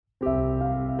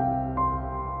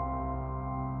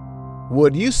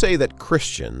Would you say that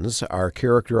Christians are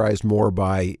characterized more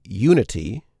by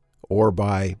unity or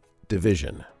by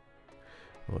division?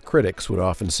 Well, critics would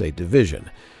often say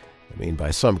division. I mean,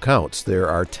 by some counts, there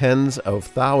are tens of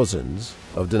thousands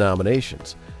of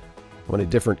denominations. How many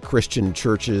different Christian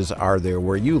churches are there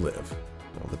where you live?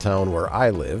 Well, the town where I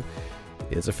live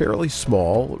is a fairly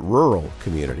small, rural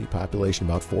community, population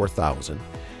about 4,000,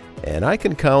 and I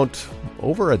can count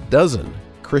over a dozen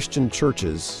Christian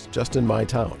churches just in my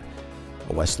town.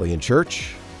 A Wesleyan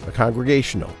church, a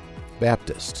Congregational,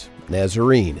 Baptist,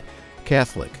 Nazarene,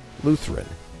 Catholic, Lutheran,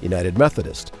 United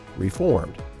Methodist,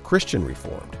 Reformed, Christian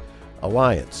Reformed,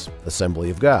 Alliance,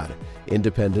 Assembly of God,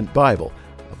 Independent Bible,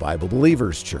 a Bible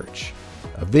Believers Church,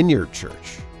 a Vineyard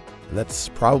Church, and that's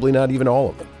probably not even all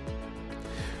of them.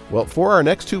 Well, for our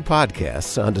next two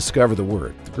podcasts on Discover the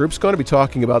Word, the group's going to be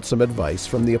talking about some advice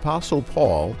from the Apostle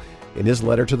Paul in his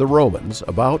letter to the Romans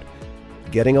about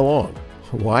getting along.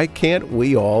 Why can't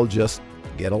we all just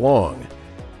get along?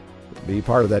 Be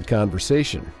part of that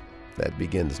conversation. That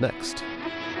begins next.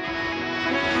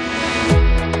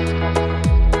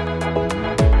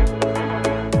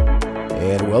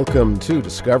 And welcome to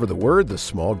Discover the Word, the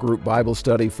small group Bible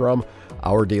study from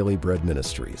Our Daily Bread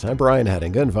Ministries. I'm Brian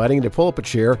Hettinga, inviting you to pull up a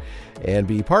chair and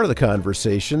be part of the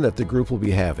conversation that the group will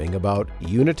be having about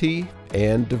unity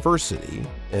and diversity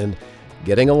and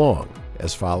getting along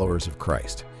as followers of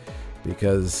Christ.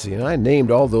 Because, I named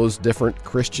all those different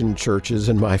Christian churches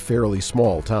in my fairly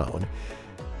small town.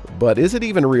 But is it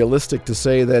even realistic to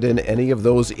say that in any of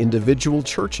those individual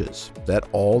churches, that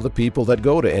all the people that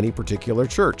go to any particular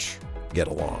church get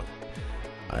along?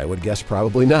 I would guess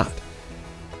probably not.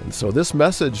 And so this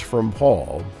message from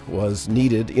Paul was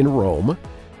needed in Rome,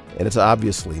 and it's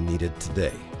obviously needed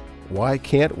today. Why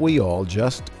can't we all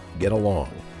just get along?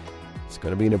 It's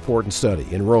going to be an important study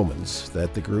in Romans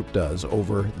that the group does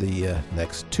over the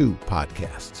next two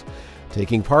podcasts.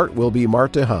 Taking part will be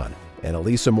Marta Hahn and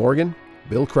Elisa Morgan,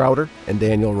 Bill Crowder, and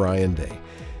Daniel Ryan Day.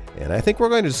 And I think we're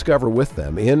going to discover with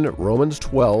them in Romans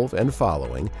 12 and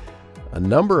following a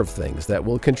number of things that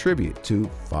will contribute to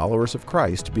followers of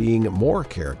Christ being more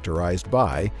characterized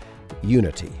by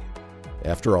unity.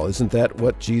 After all, isn't that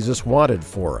what Jesus wanted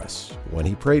for us when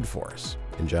he prayed for us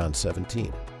in John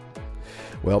 17?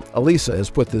 Well, Elisa has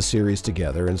put this series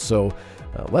together, and so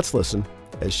let's listen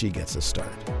as she gets us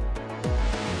started.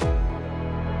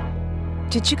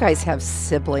 Did you guys have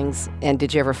siblings, and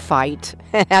did you ever fight?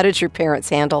 How did your parents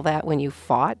handle that when you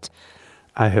fought?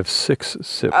 I have 6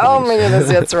 siblings. Oh, my goodness,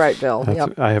 that's right, Bill.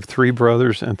 Yep. I have 3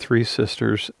 brothers and 3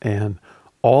 sisters, and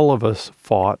all of us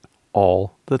fought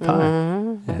all the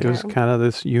time. Mm-hmm. It was kind of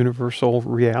this universal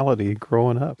reality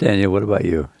growing up. Daniel, what about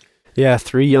you? Yeah,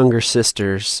 3 younger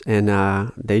sisters, and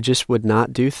they just would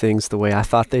not do things the way I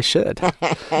thought they should.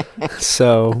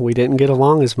 So we didn't get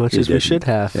along as much as we should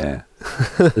have. Yeah.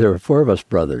 There were 4 of us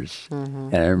brothers,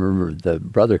 and I remember the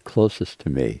brother closest to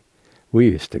me, we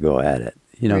used to go at it.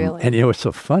 Really? And what's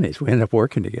so funny is we ended up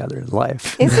working together in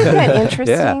life. Isn't that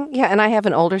interesting? Yeah. And I have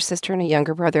an older sister and a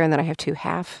younger brother, and then I have 2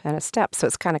 half and a step, so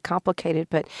it's kind of complicated.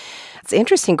 But it's an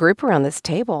interesting group around this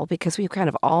table because we've kind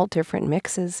of all different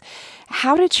mixes.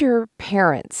 How did your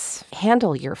parents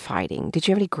handle your fighting? Did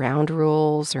you have any ground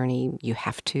rules or any you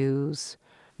have tos?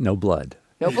 No blood.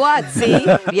 No blood, see?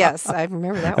 Yes, I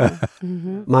remember that one.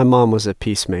 Mm-hmm. My mom was a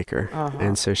peacemaker,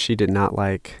 and so she did not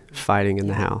like fighting in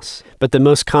the house. But the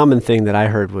most common thing that I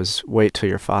heard was, wait till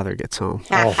your father gets home.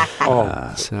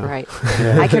 Right.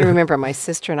 I can remember my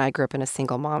sister and I grew up in a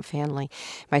single mom family.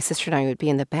 My sister and I would be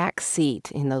in the back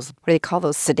seat in those, what do they call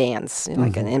those, sedans,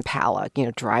 like an Impala,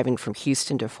 driving from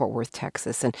Houston to Fort Worth,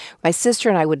 Texas. And my sister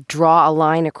and I would draw a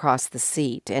line across the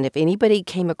seat. And if anybody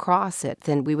came across it,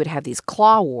 then we would have these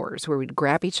claw wars where we'd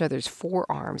grab each other's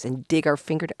forearms and dig our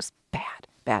fingernails.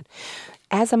 Bad.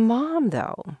 As a mom,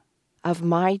 though, of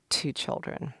my 2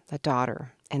 children, the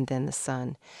daughter and then the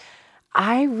son,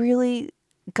 I really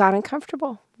got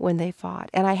uncomfortable when they fought.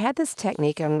 And I had this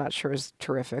technique, I'm not sure is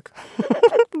terrific,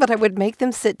 but I would make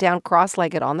them sit down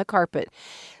cross-legged on the carpet,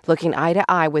 looking eye to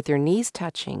eye with their knees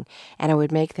touching, and I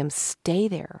would make them stay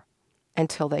there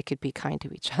until they could be kind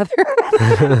to each other.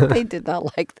 They did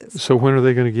not like this. So when are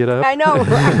they going to get up? I know,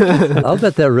 right? I'll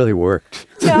bet that really worked.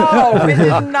 No, it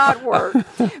did not work.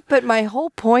 But my whole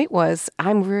point was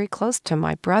I'm very close to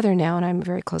my brother now, and I'm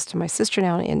very close to my sister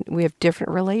now, and we have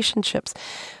different relationships.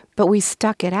 But we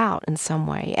stuck it out in some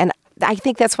way. And I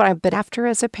think that's what I've been after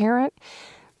as a parent.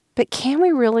 But can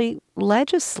we really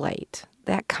legislate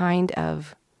that kind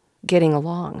of getting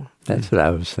along? That's what I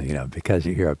was thinking of, because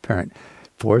you hear a parent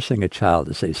forcing a child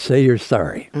to say you're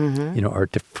sorry, or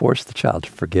to force the child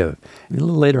to forgive. And a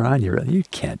little later on, you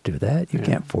can't do that. You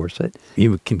can't force it.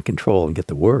 You can control and get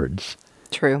the words.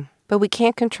 True. But we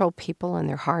can't control people and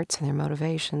their hearts and their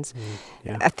motivations.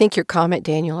 I think your comment,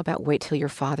 Daniel, about wait till your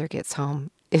father gets home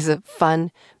is a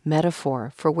fun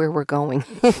metaphor for where we're going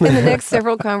in the next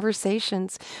several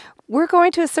conversations. We're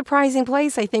going to a surprising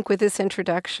place, I think, with this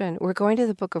introduction. We're going to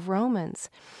the book of Romans.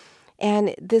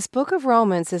 And this book of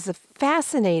Romans is a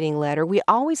fascinating letter. We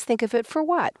always think of it for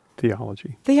what?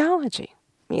 Theology. Theology.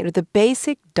 The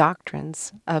basic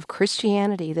doctrines of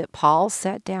Christianity that Paul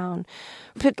set down.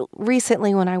 But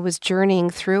recently when I was journeying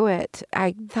through it,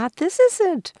 I thought this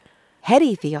isn't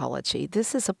heady theology.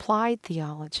 This is applied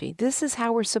theology. This is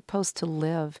how we're supposed to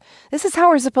live. This is how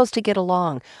we're supposed to get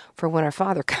along for when our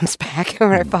Father comes back,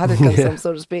 when our Father comes home,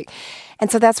 so to speak.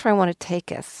 And so that's where I want to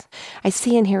take us. I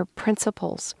see in here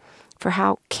principles for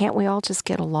how can't we all just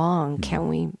get along? Can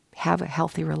we have a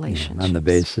healthy relationship? On the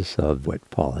basis of what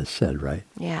Paul has said, right?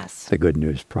 Yes. The good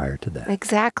news prior to that.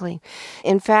 Exactly.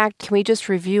 In fact, can we just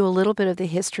review a little bit of the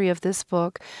history of this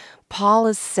book? Paul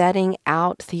is setting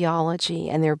out theology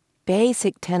and their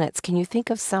basic tenets. Can you think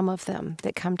of some of them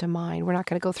that come to mind? We're not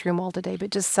going to go through them all today,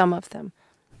 but just some of them.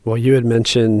 Well, you had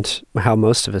mentioned how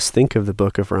most of us think of the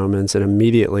book of Romans, and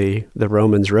immediately the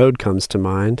Romans road comes to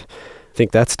mind. I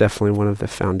think that's definitely one of the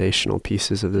foundational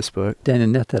pieces of this book. Dan,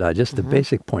 and just the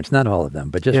basic points, not all of them,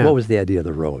 but just what was the idea of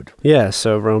the road? Yeah,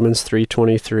 so Romans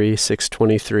 3:23,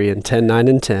 6:23, and 10:9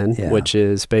 and 10, which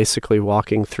is basically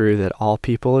walking through that all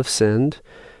people have sinned,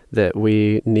 that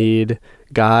we need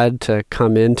God to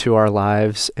come into our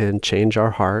lives and change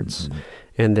our hearts,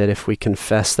 and that if we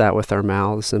confess that with our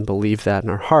mouths and believe that in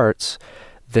our hearts,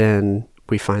 then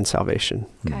we find salvation.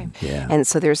 Okay. And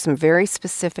so there's some very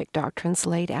specific doctrines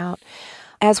laid out.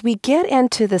 As we get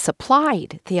into this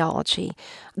applied theology,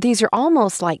 these are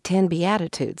almost like 10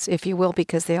 Beatitudes, if you will,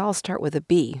 because they all start with a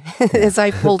B. As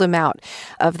I pulled them out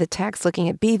of the text, looking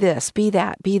at be this, be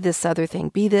that, be this other thing,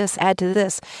 be this, add to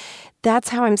this. That's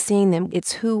how I'm seeing them.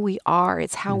 It's who we are.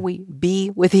 It's how we be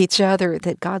with each other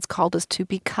that God's called us to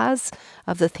because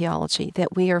of the theology,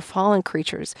 that we are fallen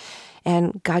creatures.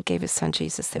 And God gave his son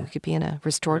Jesus that we could be in a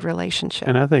restored relationship.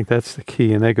 And I think that's the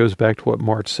key. And that goes back to what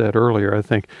March said earlier. I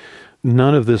think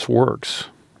none of this works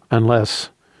unless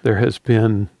there has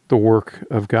been the work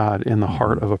of God in the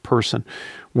heart of a person.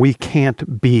 We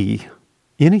can't be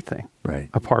anything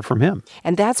apart from him.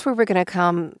 And that's where we're going to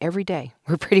come every day.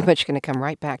 We're pretty much going to come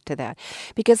right back to that.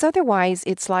 Because otherwise,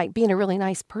 it's like being a really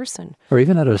nice person. Or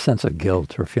even out of a sense of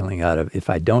guilt or feeling out of, if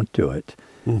I don't do it,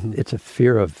 it's a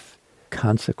fear of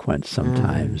consequence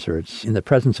sometimes, or it's in the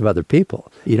presence of other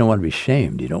people. You don't want to be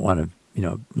shamed. You don't want to,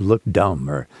 look dumb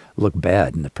or look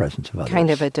bad in the presence of others.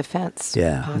 Kind of a defense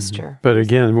posture. But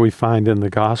again, we find in the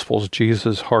Gospels,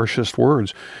 Jesus' harshest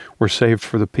words were saved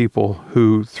for the people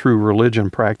who, through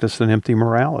religion, practiced an empty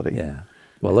morality. Yeah.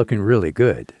 Well, looking really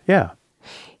good. Yeah.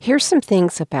 Here's some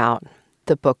things about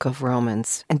the book of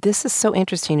Romans. And this is so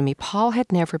interesting to me. Paul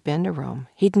had never been to Rome.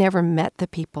 He'd never met the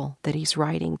people that he's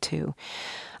writing to.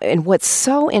 And what's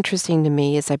so interesting to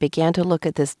me as I began to look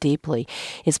at this deeply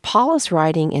is Paul is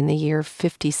writing in the year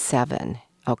 57,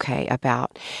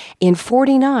 about. In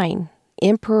 49,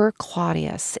 Emperor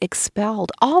Claudius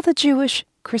expelled all the Jewish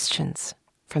Christians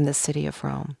from the city of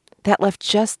Rome. That left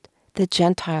just the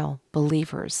Gentile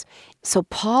believers. So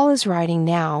Paul is writing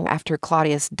now after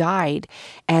Claudius died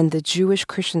and the Jewish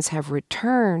Christians have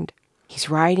returned. He's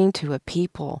writing to a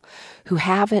people who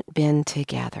haven't been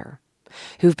together,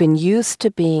 who've been used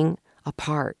to being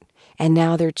apart. And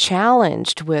now they're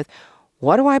challenged with,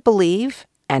 what do I believe?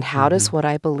 And how does what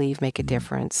I believe make a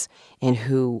difference in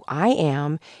who I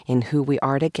am, in who we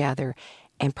are together,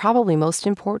 and probably most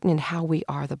important, in how we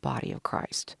are the body of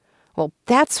Christ? Well,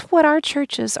 that's what our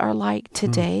churches are like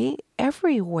today,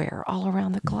 everywhere, all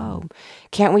around the globe.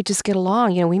 Can't we just get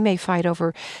along? We may fight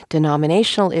over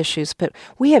denominational issues, but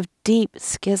we have deep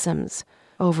schisms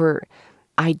over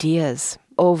ideas,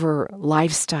 over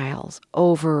lifestyles,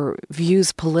 over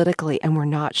views politically, and we're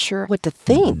not sure what to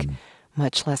think,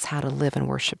 much less how to live and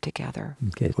worship together.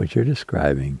 Okay, what you're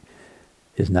describing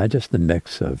is not just the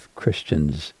mix of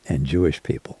Christians and Jewish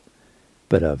people,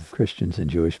 but of Christians and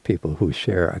Jewish people who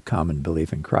share a common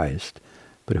belief in Christ,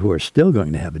 but who are still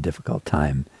going to have a difficult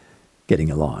time getting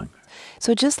along.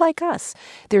 So just like us,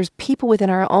 there's people within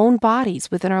our own bodies,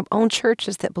 within our own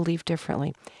churches that believe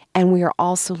differently. And we are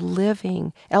also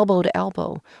living elbow to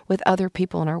elbow with other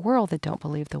people in our world that don't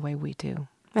believe the way we do.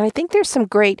 And I think there's some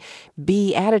great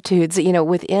beatitudes,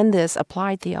 within this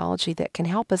applied theology that can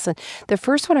help us. And the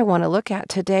first one I want to look at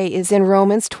today is in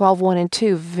Romans 12:1 and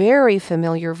 2, very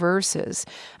familiar verses.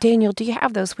 Daniel, do you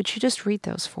have those? Would you just read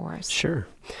those for us? Sure.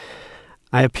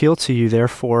 I appeal to you,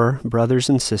 therefore, brothers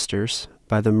and sisters,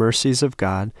 by the mercies of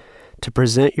God, to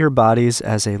present your bodies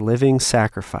as a living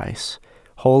sacrifice,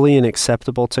 holy and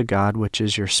acceptable to God, which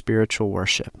is your spiritual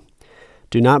worship.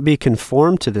 Do not be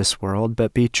conformed to this world,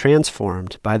 but be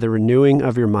transformed by the renewing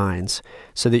of your minds,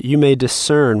 so that you may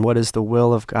discern what is the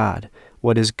will of God,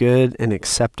 what is good and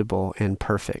acceptable and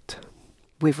perfect.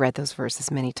 We've read those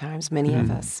verses many times, many of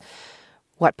us.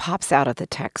 What pops out of the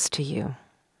text to you?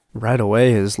 Right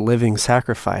away is living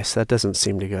sacrifice. That doesn't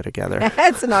seem to go together.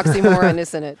 That's an oxymoron,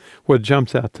 isn't it? What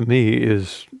jumps out to me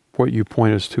is what you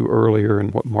point us to earlier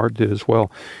and what Mart did as well,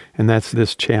 and that's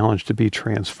this challenge to be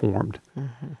transformed.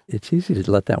 Mm-hmm. It's easy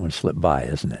to let that one slip by,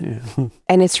 isn't it? Yeah.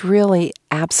 And it's really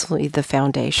absolutely the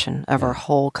foundation of our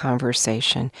whole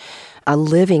conversation. A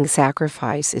living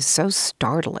sacrifice is so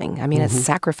startling. I mean, a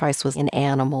sacrifice was an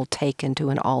animal taken to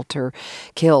an altar,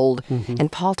 killed.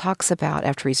 And Paul talks about,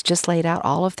 after he's just laid out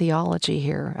all of theology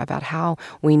here, about how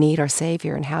we need our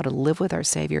Savior and how to live with our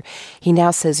Savior, he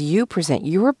now says, you present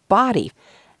your body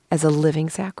as a living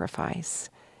sacrifice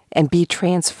and be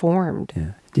transformed.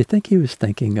 Yeah. Do you think he was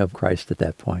thinking of Christ at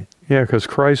that point? Yeah, because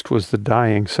Christ was the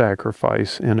dying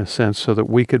sacrifice in a sense so that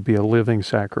we could be a living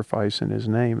sacrifice in his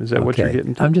name. Is that what you're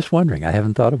getting to? I'm just wondering. I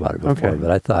haven't thought about it before,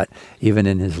 but I thought even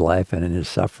in his life and in his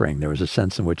suffering, there was a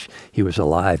sense in which he was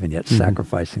alive and yet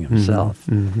sacrificing himself.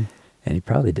 And he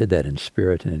probably did that in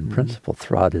spirit and in principle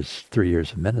throughout his 3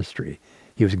 years of ministry.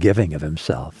 He was giving of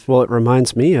himself. Well, it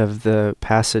reminds me of the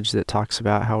passage that talks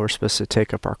about how we're supposed to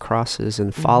take up our crosses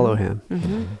and follow him,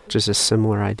 which is a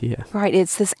similar idea. Right.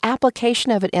 It's this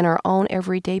application of it in our own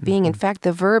everyday being. In fact,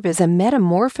 the verb is a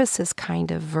metamorphosis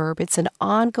kind of verb. It's an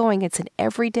ongoing, it's an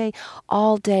everyday,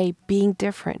 all day being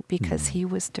different because he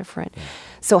was different.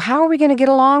 So how are we going to get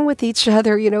along with each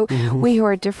other? We who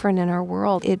are different in our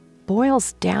world. It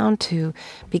boils down to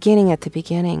beginning at the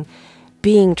beginning,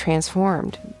 being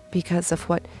transformed. Because of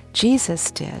what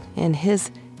Jesus did in his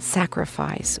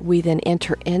sacrifice, we then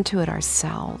enter into it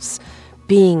ourselves,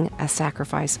 being a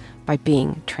sacrifice by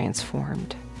being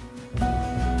transformed.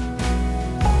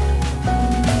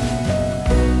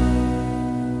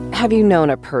 Have you known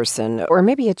a person, or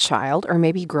maybe a child, or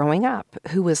maybe growing up,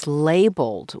 who was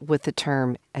labeled with the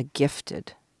term a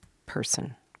gifted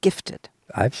person? Gifted.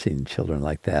 I've seen children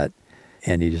like that,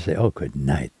 and you just say, oh, good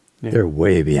night. Yeah. They're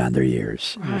way beyond their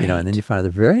years, and then you find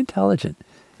they're very intelligent,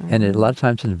 and a lot of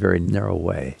times in a very narrow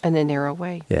way. In a narrow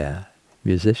way. Yeah.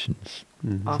 Musicians.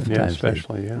 Yeah,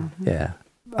 especially, Yeah.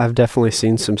 I've definitely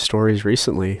seen some stories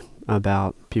recently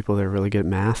about people that are really good at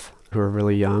math who are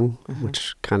really young,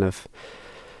 which kind of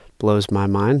blows my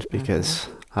mind because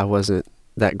I wasn't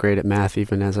that great at math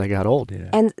even as I got old. Yeah.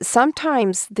 And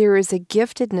sometimes there is a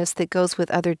giftedness that goes with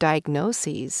other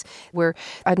diagnoses where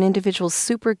an individual's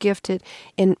super gifted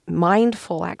in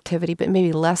mindful activity, but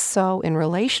maybe less so in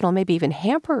relational, maybe even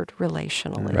hampered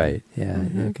relationally. Right. Yeah.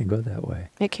 It can go that way.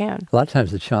 It can. A lot of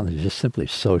times the challenge is just simply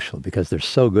social because they're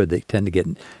so good they tend to get,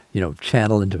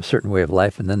 channeled into a certain way of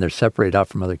life and then they're separated out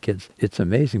from other kids. It's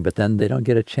amazing, but then they don't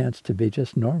get a chance to be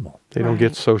just normal. They don't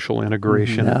get social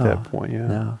integration at that point. Yeah.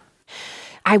 No.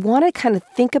 I want to kind of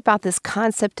think about this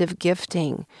concept of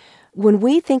gifting. When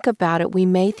we think about it, we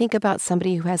may think about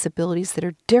somebody who has abilities that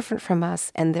are different from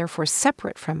us and therefore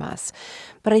separate from us.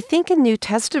 But I think in New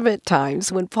Testament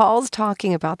times, when Paul's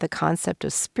talking about the concept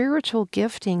of spiritual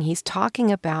gifting, he's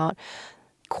talking about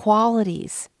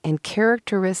qualities and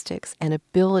characteristics and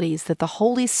abilities that the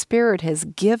Holy Spirit has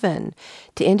given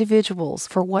to individuals.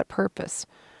 For what purpose?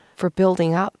 For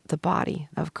building up the body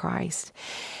of Christ.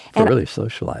 For really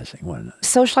socializing one another.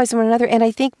 Socializing one another. And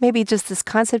I think maybe just this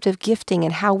concept of gifting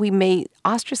and how we may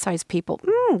ostracize people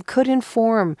could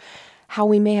inform how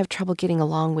we may have trouble getting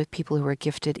along with people who are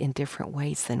gifted in different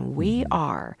ways than we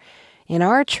are in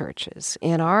our churches,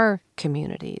 in our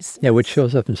communities. Yeah, which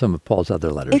shows up in some of Paul's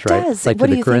other letters, right? It does. Like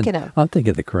what are you thinking of? I'm thinking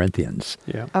of the Corinthians.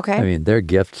 Yeah. Okay. I mean, their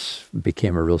gifts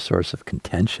became a real source of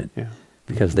contention. Yeah.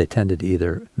 Because they tended to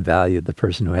either value the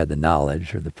person who had the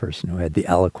knowledge or the person who had the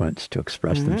eloquence to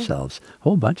express themselves. A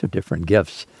whole bunch of different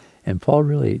gifts. And Paul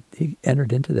he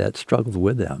entered into that, struggled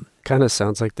with them. Kind of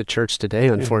sounds like the church today,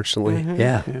 unfortunately.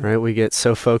 Yeah. Right? We get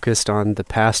so focused on the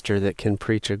pastor that can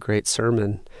preach a great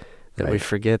sermon that we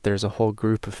forget there's a whole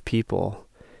group of people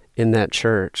in that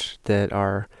church that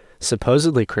are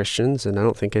supposedly Christians, and I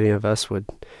don't think any of us would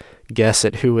guess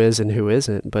at who is and who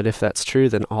isn't, but if that's true,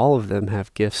 then all of them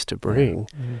have gifts to bring,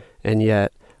 and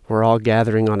yet we're all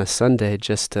gathering on a Sunday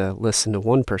just to listen to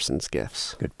one person's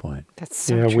gifts. Good point. That's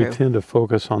so true. We tend to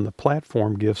focus on the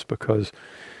platform gifts because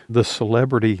the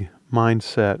celebrity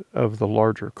mindset of the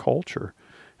larger culture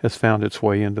has found its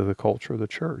way into the culture of the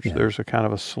church. Yeah. There's a kind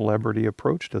of a celebrity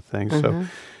approach to things. So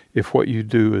if what you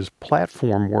do is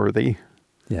platform worthy,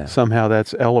 somehow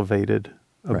that's elevated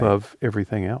above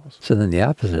everything else. So then the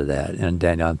opposite of that, and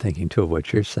Daniel, I'm thinking too of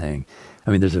what you're saying. I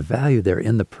mean, there's a value there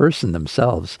in the person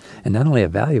themselves, and not only a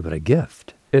value, but a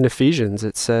gift. In Ephesians,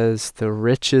 it says, the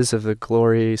riches of the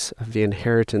glories of the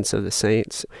inheritance of the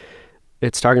saints.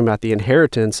 It's talking about the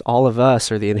inheritance. All of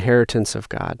us are the inheritance of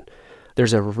God.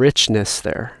 There's a richness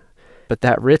there. But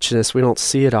that richness, we don't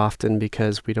see it often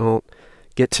because we don't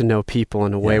get to know people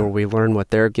in a way where we learn what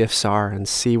their gifts are and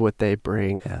see what they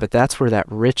bring. Yeah. But that's where that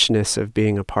richness of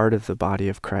being a part of the body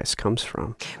of Christ comes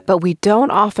from. But we don't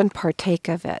often partake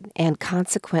of it, and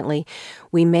consequently,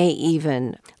 we may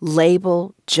even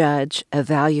label, judge,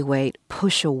 evaluate,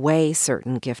 push away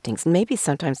certain giftings, maybe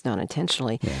sometimes not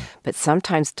intentionally, but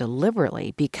sometimes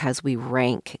deliberately because we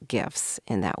rank gifts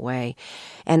in that way.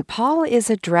 And Paul is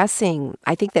addressing,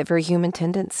 I think, that very human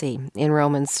tendency in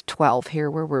Romans 12 here,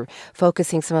 where we're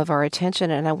focusing some of our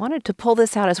attention. And I wanted to pull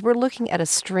this out as we're looking at a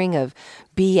string of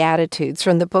Beatitudes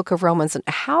from the book of Romans. And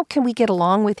how can we get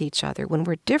along with each other when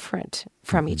we're different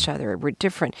from each other? We're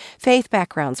different faith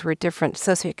backgrounds, we're different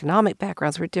socioeconomic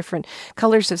backgrounds, we're different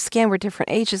colors of skin, we're different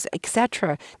ages,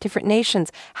 etc., different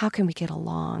nations. How can we get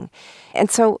along? And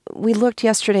so we looked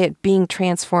yesterday at being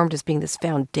transformed as being this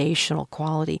foundational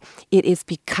quality. It is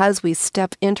because we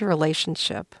step into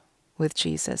relationship with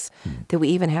Jesus that we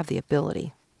even have the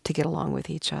ability to get along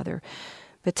with each other.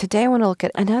 But today I want to look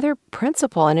at another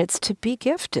principle, and it's to be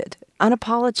gifted,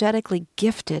 unapologetically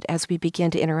gifted as we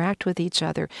begin to interact with each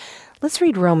other. Let's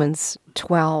read Romans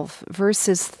 12,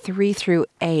 verses 3 through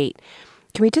 8.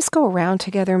 Can we just go around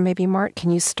together? Maybe, Mark,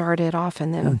 can you start it off,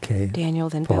 and then Daniel,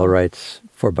 then Bill? Paul writes,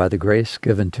 "For by the grace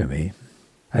given to me,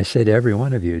 I say to every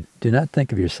one of you, do not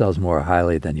think of yourselves more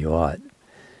highly than you ought,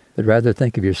 but rather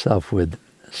think of yourself with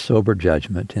sober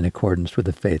judgment in accordance with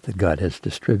the faith that God has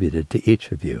distributed to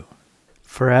each of you.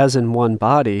 For as in one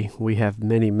body we have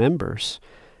many members,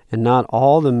 and not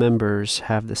all the members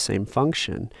have the same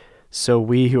function, so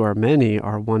we who are many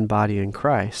are one body in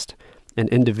Christ, and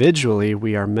individually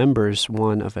we are members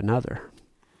one of another."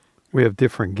 We have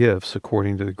different gifts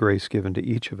according to the grace given to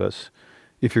each of us.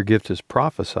 If your gift is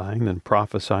prophesying, then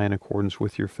prophesy in accordance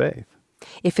with your faith.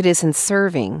 If it is in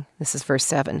serving, this is verse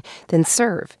 7, then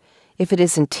serve. If it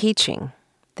is in teaching,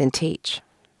 then teach.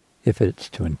 If it's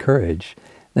to encourage,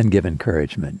 then give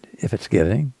encouragement. If it's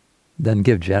giving, then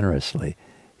give generously.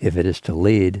 If it is to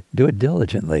lead, do it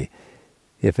diligently.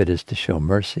 If it is to show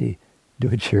mercy, do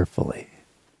it cheerfully.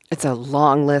 It's a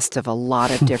long list of a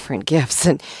lot of different gifts.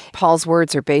 And Paul's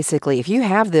words are basically, if you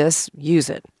have this, use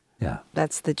it. Yeah.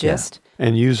 That's the gist. Yeah.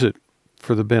 And use it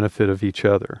for the benefit of each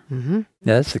other. Mm-hmm.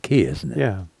 Yeah, that's the key, isn't it?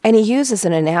 Yeah. And he uses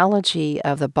an analogy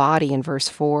of the body in verse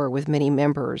 4 with many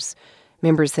members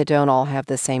that don't all have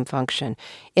the same function.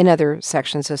 In other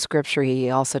sections of Scripture, he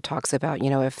also talks about,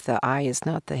 if the eye is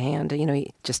not the hand,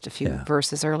 just a few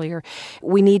verses earlier.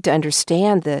 We need to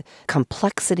understand the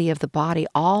complexity of the body.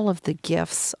 All of the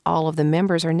gifts, all of the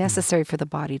members are necessary for the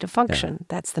body to function. Yeah.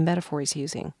 That's the metaphor he's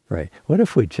using. Right. What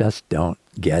if we just don't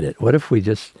get it? What if we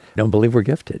just don't believe we're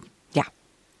gifted? Yeah.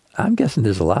 I'm guessing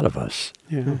there's a lot of us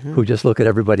who just look at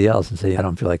everybody else and say, I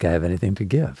don't feel like I have anything to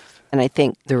give. And I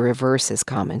think the reverse is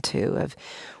common too of,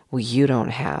 well, you don't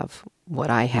have what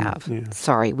I have. Yeah.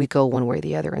 Sorry, we go one way or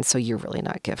the other, and so you're really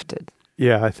not gifted.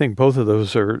 Yeah, I think both of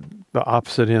those are the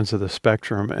opposite ends of the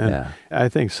spectrum. And I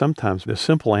think sometimes the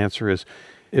simple answer is,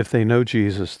 if they know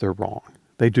Jesus, they're wrong.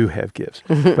 They do have gifts.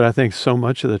 But I think so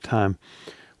much of the time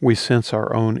we sense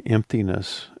our own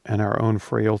emptiness and our own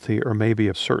frailty, or maybe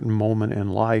a certain moment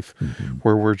in life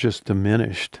where we're just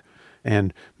diminished.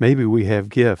 And maybe we have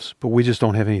gifts, but we just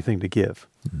don't have anything to give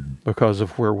because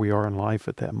of where we are in life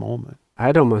at that moment.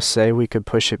 I'd almost say we could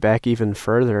push it back even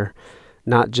further.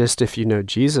 Not just if you know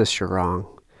Jesus, you're wrong,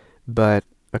 but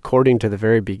according to the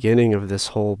very beginning of this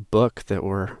whole book that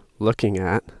we're looking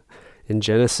at, in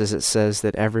Genesis it says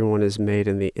that everyone is made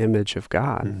in the image of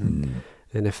God.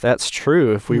 And if that's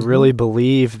true, if we really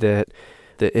believe that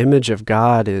the image of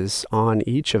God is on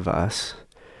each of us,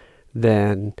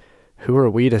 then who are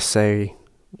we to say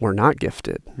we're not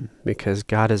gifted? Because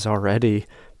God has already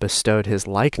bestowed his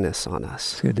likeness on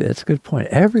us. That's a good point.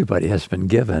 Everybody has been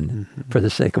given for the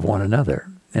sake of one another.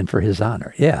 and for his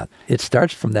honor. Yeah, it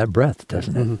starts from that breath,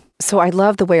 doesn't it? So I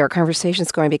love the way our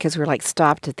conversation's going, because we're like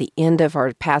stopped at the end of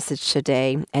our passage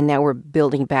today, and now we're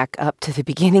building back up to the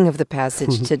beginning of the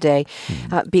passage today,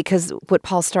 because what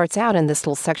Paul starts out in this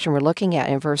little section we're looking at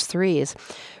in verse 3 is,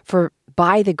 "For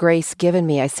by the grace given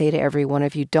me, I say to every one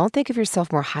of you, don't think of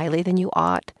yourself more highly than you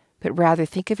ought, but rather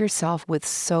think of yourself with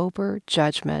sober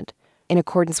judgment in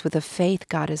accordance with the faith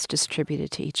God has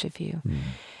distributed to each of you."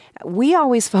 We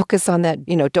always focus on that,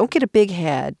 don't get a big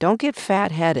head, don't get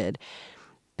fat-headed.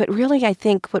 But really, I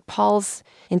think what Paul's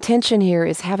intention here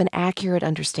is have an accurate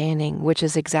understanding, which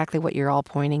is exactly what you're all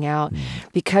pointing out.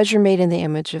 Because you're made in the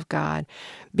image of God,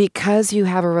 because you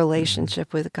have a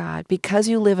relationship with God, because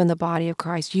you live in the body of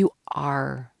Christ, you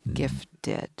are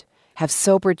gifted. Have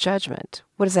sober judgment.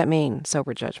 What does that mean,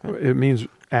 sober judgment? It means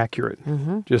accurate,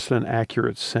 just an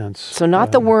accurate sense. So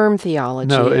not the worm theology.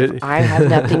 No, I have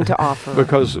nothing to offer.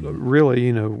 Because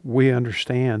really, we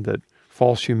understand that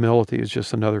false humility is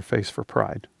just another face for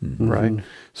pride, right?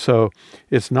 So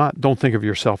it's not, don't think of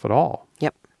yourself at all.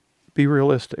 Yep. Be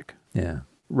realistic. Yeah.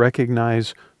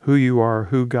 Recognize who you are,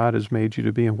 who God has made you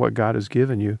to be, and what God has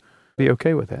given you. Be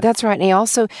okay with that. That's right. And he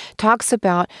also talks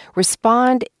about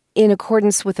respond in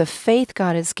accordance with the faith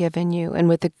God has given you and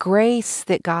with the grace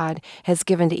that God has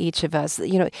given to each of us.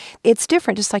 It's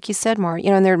different, just like you said, Mart.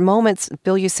 And there are moments,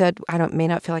 Bill, you said, I may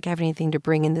not feel like I have anything to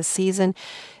bring in this season.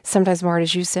 Sometimes, Mart,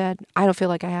 as you said, I don't feel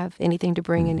like I have anything to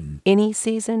bring in any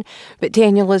season. But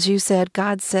Daniel, as you said,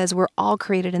 God says we're all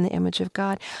created in the image of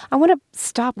God. I want to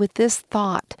stop with this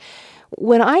thought.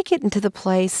 When I get into the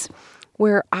place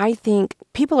where I think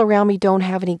people around me don't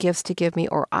have any gifts to give me,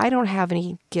 or I don't have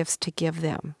any gifts to give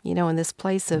them, in this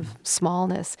place of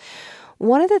smallness.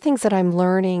 One of the things that I'm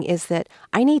learning is that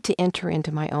I need to enter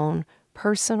into my own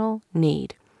personal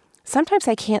need. Sometimes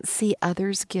I can't see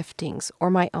others' giftings or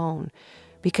my own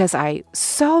because I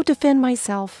so defend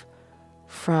myself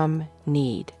from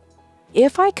need.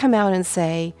 If I come out and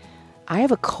say, I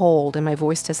have a cold and my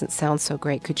voice doesn't sound so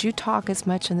great, could you talk as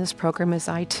much in this program as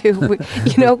I do?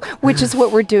 Which is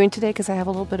what we're doing today because I have a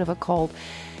little bit of a cold.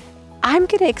 I'm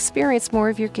going to experience more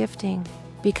of your gifting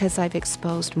because I've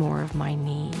exposed more of my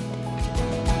need.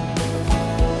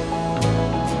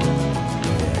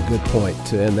 Yeah, good point.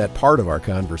 To end that part of our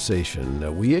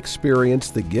conversation, we experience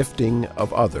the gifting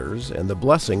of others and the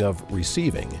blessing of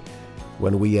receiving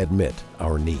when we admit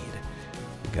our need.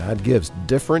 God gives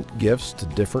different gifts to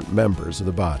different members of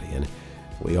the body, and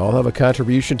we all have a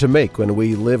contribution to make when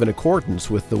we live in accordance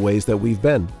with the ways that we've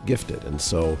been gifted. And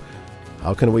so,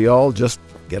 how can we all just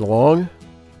get along?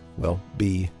 Well,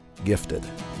 be gifted.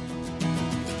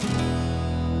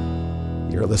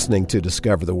 You're listening to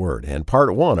Discover the Word, and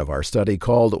part 1 of our study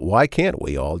called Why Can't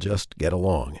We All Just Get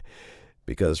Along?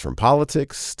 Because from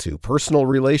politics to personal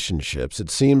relationships, it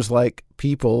seems like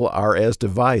people are as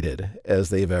divided as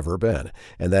they've ever been,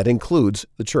 and that includes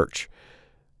the church.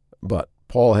 But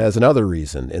Paul has another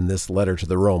reason in this letter to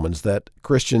the Romans that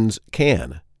Christians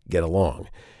can get along,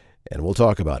 and we'll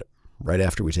talk about it right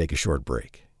after we take a short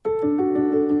break.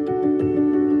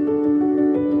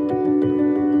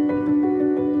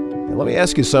 Now, let me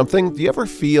ask you something. Do you ever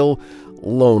feel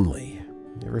lonely?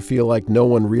 You ever feel like no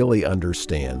one really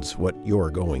understands what you're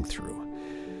going through?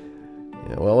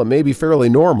 Yeah, well, it may be fairly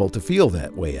normal to feel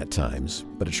that way at times,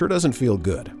 but it sure doesn't feel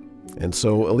good. And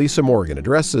so Elisa Morgan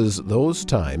addresses those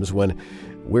times when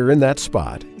we're in that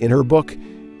spot in her book,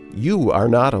 You Are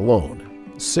Not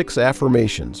Alone, 6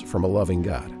 Affirmations from a Loving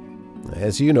God.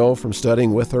 As you know from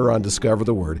studying with her on Discover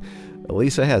the Word,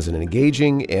 Elisa has an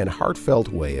engaging and heartfelt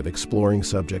way of exploring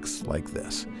subjects like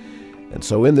this. And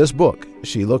so in this book,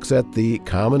 she looks at the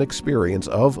common experience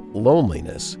of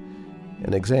loneliness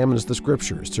and examines the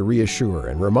scriptures to reassure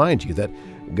and remind you that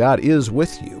God is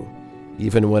with you,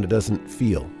 even when it doesn't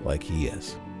feel like He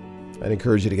is. I'd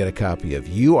encourage you to get a copy of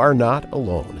You Are Not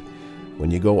Alone. When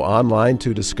you go online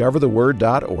to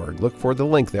discovertheword.org, look for the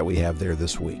link that we have there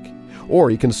this week.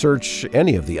 Or you can search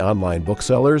any of the online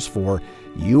booksellers for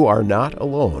You Are Not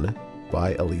Alone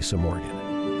by Elisa Morgan.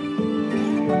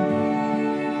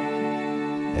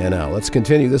 And now let's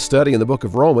continue this study in the book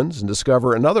of Romans and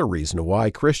discover another reason why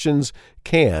Christians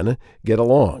can get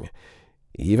along.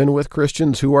 Even with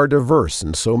Christians who are diverse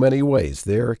in so many ways,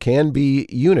 there can be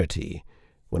unity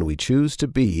when we choose to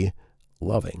be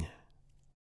loving.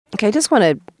 Okay, I just want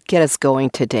to get us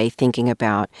going today thinking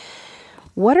about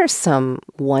what are some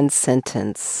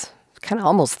one-sentence, kind of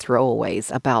almost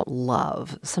throwaways about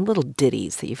love, some little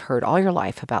ditties that you've heard all your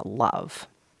life about love.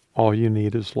 All you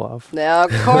need is love. Now,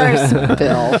 of course,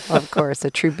 Bill. Of course,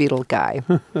 a true Beatle guy.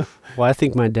 Well, I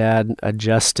think my dad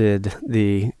adjusted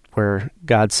the where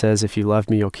God says, if you love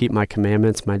me, you'll keep my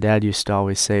commandments. My dad used to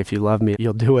always say, if you love me,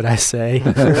 you'll do what I say.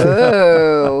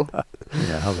 Oh.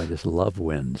 Yeah, how about this? Love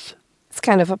wins. It's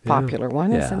kind of a popular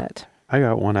one, isn't it? I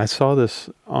got one. I saw this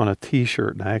on a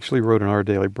T-shirt, and I actually wrote an Our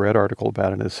Daily Bread article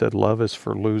about it, and it said, love is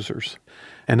for losers.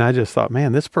 And I just thought,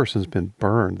 man, this person's been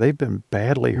burned. They've been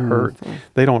badly hurt.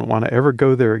 They don't want to ever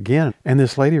go there again. And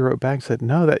this lady wrote back and said,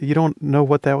 no, that you don't know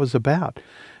what that was about.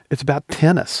 It's about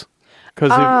tennis. Because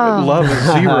love is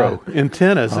 0 in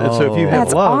tennis. And so if you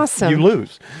have love, you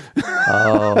lose.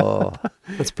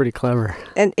 That's pretty clever.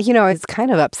 And, it's kind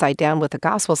of upside down with the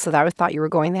gospel, so that I thought you were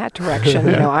going that direction.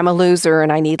 I'm a loser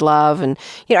and I need love. And,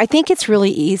 I think it's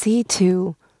really easy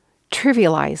to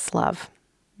trivialize love.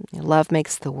 Love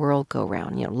makes the world go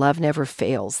round. Love never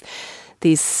fails.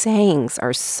 These sayings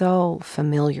are so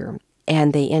familiar,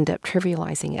 and they end up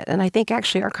trivializing it. And I think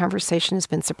actually our conversation has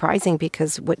been surprising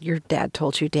because what your dad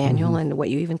told you, Daniel, and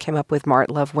what you even came up with, Mart,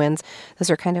 love wins,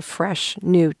 those are kind of fresh,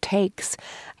 new takes.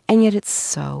 And yet it's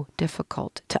so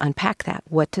difficult to unpack that.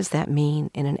 What does that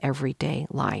mean in an everyday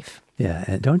life? Yeah,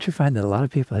 and don't you find that a lot of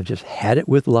people have just had it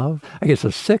with love? I get so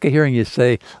sick of hearing you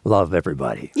say, love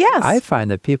everybody. Yes. I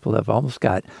find that people have almost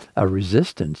got a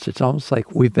resistance. It's almost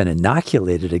like we've been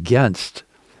inoculated against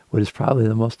what is probably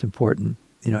the most important,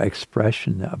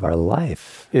 expression of our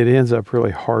life. It ends up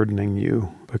really hardening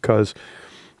you because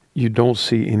you don't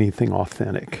see anything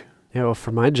authentic.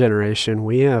 For my generation,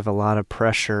 we have a lot of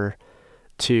pressure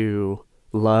to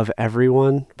love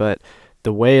everyone, but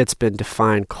the way it's been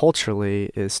defined culturally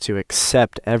is to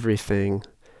accept everything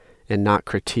and not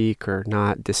critique or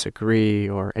not disagree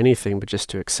or anything, but just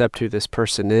to accept who this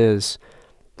person is,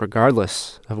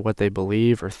 regardless of what they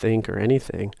believe or think or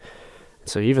anything.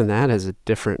 So even that is a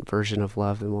different version of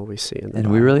love than what we see in the Bible.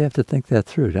 And we really have to think that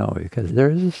through, don't we? Because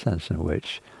there is a sense in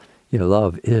which,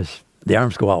 love is, the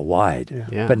arms go out wide,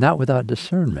 but not without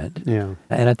discernment. Yeah.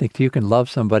 And I think you can love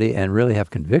somebody and really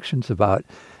have convictions about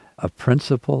a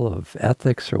principle of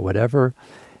ethics or whatever,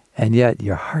 and yet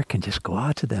your heart can just go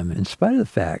out to them in spite of the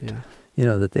fact,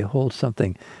 that they hold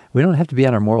something. We don't have to be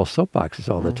on our moral soapboxes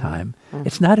all the time.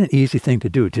 It's not an easy thing to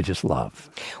do, to just love.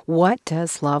 What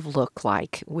does love look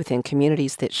like within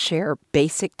communities that share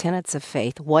basic tenets of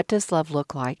faith? What does love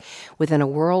look like within a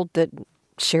world that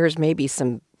shares maybe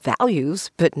some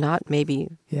values, but not maybe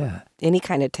any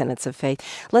kind of tenets of faith?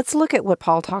 Let's look at what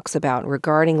Paul talks about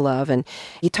regarding love. And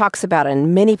he talks about it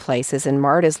in many places. And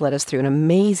Mart has led us through an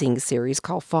amazing series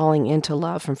called Falling into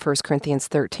Love from 1 Corinthians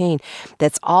 13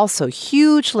 that's also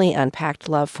hugely unpacked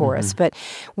love for us. But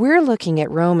we're looking at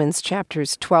Romans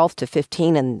chapters 12 to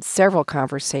 15 in several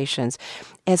conversations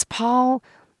as Paul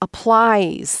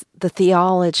applies the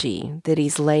theology that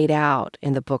he's laid out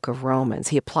in the book of Romans.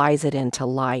 He applies it into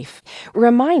life.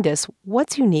 Remind us,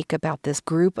 what's unique about this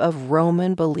group of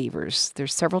Roman believers?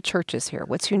 There's several churches here.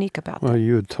 What's unique about them? Well,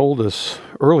 you had told us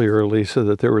earlier, Lisa,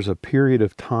 that there was a period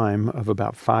of time of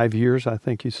about 5 years, I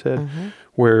think you said,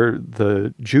 where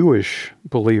the Jewish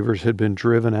believers had been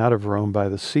driven out of Rome by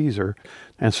the Caesar.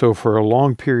 And so for a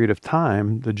long period of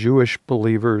time, the Jewish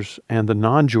believers and the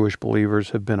non-Jewish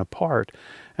believers have been apart.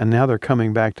 And now they're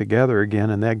coming back together again,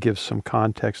 and that gives some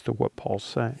context to what Paul's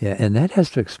saying. Yeah, and that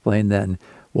has to explain then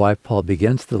why Paul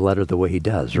begins the letter the way he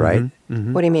does, right?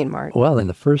 What do you mean, Mark? Well, in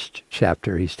the first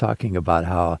chapter, he's talking about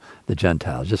how the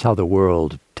Gentiles, just how the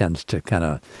world tends to kind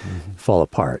of fall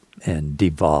apart and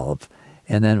devolve.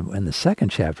 And then in the second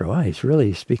chapter, he's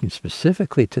really speaking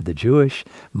specifically to the Jewish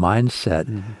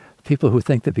mindset, people who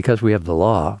think that because we have the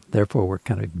law, therefore we're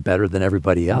kind of better than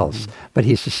everybody else. But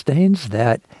he sustains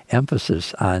that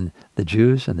emphasis on the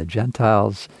Jews and the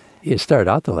Gentiles. He started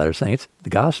out the letter saying it's the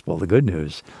gospel, the good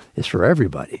news, is for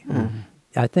everybody.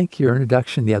 I think your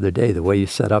introduction the other day, the way you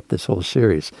set up this whole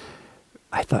series,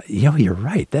 I thought, you're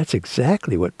right. That's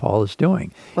exactly what Paul is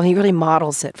doing. Well, he really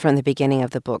models it from the beginning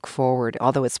of the book forward,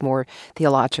 although it's more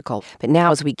theological. But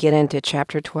now as we get into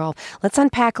chapter 12, let's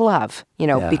unpack love,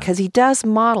 because he does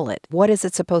model it. What is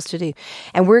it supposed to do?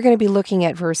 And we're going to be looking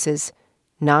at verses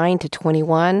 9 to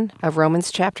 21 of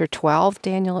Romans chapter 12.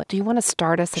 Daniel, do you want to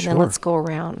start us? And then let's go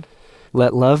around.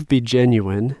 Let love be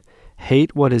genuine.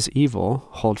 Hate what is evil.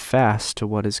 Hold fast to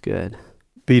what is good.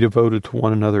 Be devoted to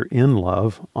one another in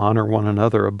love. Honor one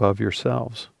another above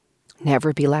yourselves.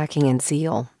 Never be lacking in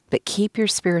zeal, but keep your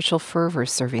spiritual fervor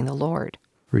serving the Lord.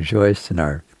 Rejoice in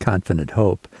our confident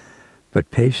hope,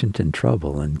 but patient in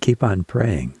trouble, and keep on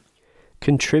praying.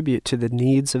 Contribute to the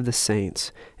needs of the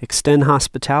saints. Extend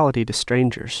hospitality to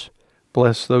strangers.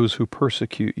 Bless those who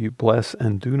persecute you. Bless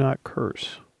and do not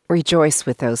curse. Rejoice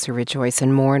with those who rejoice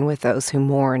and mourn with those who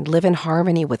mourn. Live in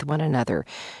harmony with one another.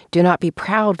 Do not be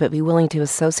proud, but be willing to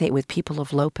associate with people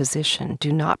of low position.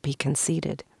 Do not be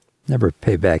conceited. Never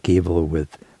pay back evil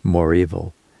with more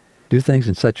evil. Do things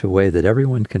in such a way that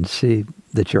everyone can see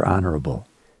that you're honorable.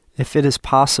 If it is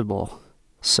possible,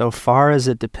 so far as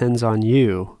it depends on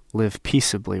you, live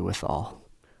peaceably with all.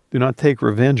 Do not take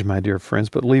revenge, my dear friends,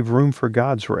 but leave room for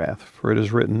God's wrath. For it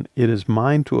is written, "It is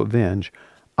mine to avenge.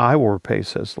 I will repay,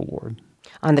 says the Lord."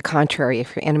 On the contrary,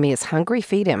 if your enemy is hungry,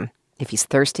 feed him. If he's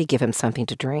thirsty, give him something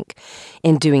to drink.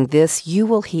 In doing this, you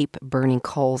will heap burning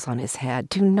coals on his head.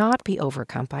 Do not be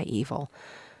overcome by evil,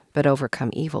 but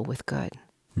overcome evil with good.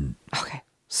 Okay,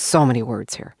 so many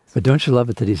words here. But don't you love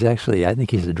it that I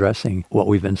think he's addressing what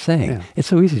we've been saying. Yeah. It's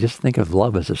so easy just to think of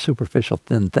love as a superficial,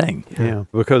 thin thing. Yeah,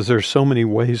 because there's so many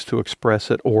ways to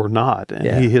express it or not,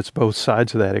 and he hits both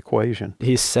sides of that equation.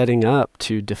 He's setting up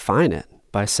to define it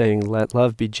by saying, let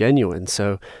love be genuine.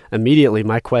 So immediately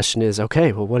my question is,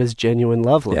 okay, well, what does genuine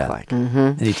love look like? Mm-hmm.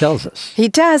 And he tells us. He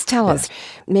does tell us.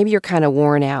 Maybe you're kind of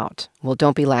worn out. Well,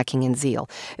 don't be lacking in zeal.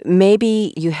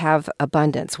 Maybe you have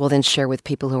abundance. Well, then share with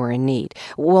people who are in need.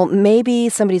 Well, maybe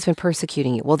somebody's been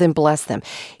persecuting you. Well, then bless them.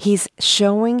 He's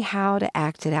showing how to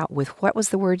act it out with, what was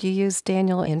the word you used,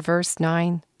 Daniel, in verse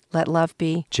 9? Let love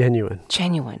be genuine.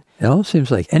 Genuine. It almost seems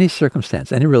like any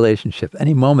circumstance, any relationship,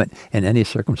 any moment in any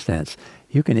circumstance,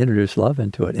 you can introduce love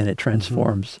into it and it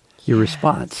transforms your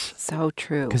response. So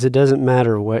true. Because it doesn't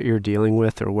matter what you're dealing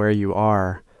with or where you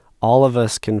are. All of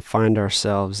us can find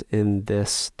ourselves in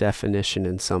this definition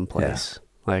in some place.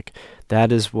 Yeah. Like,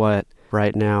 that is what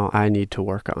right now I need to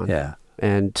work on. Yeah.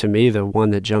 And to me, the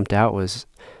one that jumped out was,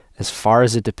 as far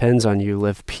as it depends on you,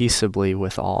 live peaceably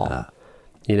with all.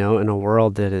 You know, in a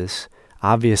world that is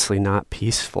obviously not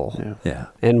peaceful. Yeah.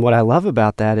 And what I love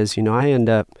about that is, you know, I end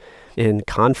up in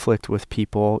conflict with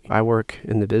people. I work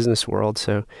in the business world,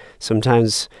 so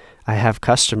sometimes I have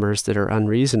customers that are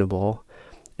unreasonable,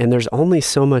 and there's only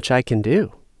so much I can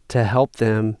do to help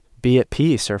them be at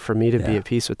peace, or for me to be at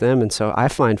peace with them. And so I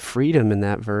find freedom in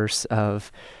that verse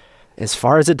of, as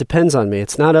far as it depends on me,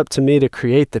 it's not up to me to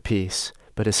create the peace,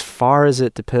 but as far as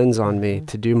it depends on me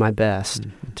to do my best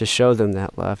to show them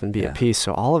that love and be at peace.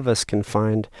 So all of us can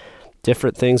find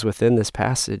different things within this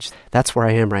passage. That's where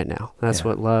I am right now. That's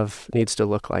what love needs to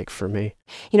look like for me.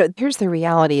 You know, here's the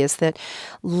reality is that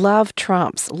love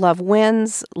trumps. Love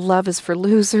wins. Love is for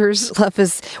losers. Love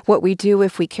is what we do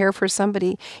if we care for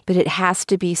somebody, but it has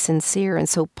to be sincere. And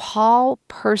so Paul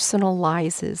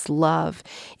personalizes love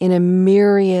in a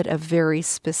myriad of very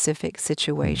specific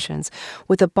situations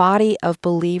with a body of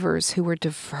believers who are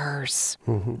diverse.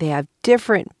 They have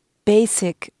different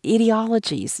basic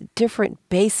ideologies, different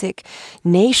basic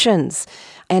nations.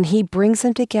 And he brings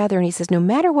them together and he says, no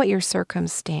matter what your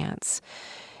circumstance,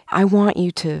 I want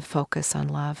you to focus on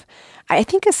love. I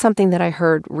think it's something that I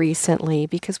heard recently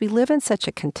because we live in such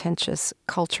a contentious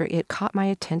culture. It caught my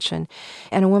attention.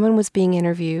 And a woman was being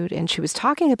interviewed and she was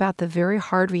talking about the very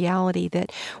hard reality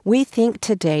that we think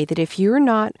today that if you're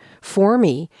not for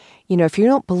me, you know, if you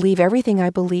don't believe everything I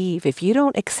believe, if you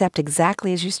don't accept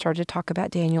exactly, as you started to talk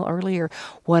about, Daniel, earlier,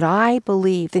 what I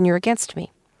believe, then you're against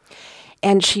me.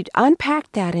 And she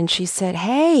unpacked that and she said,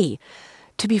 hey,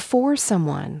 to be for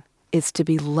someone is to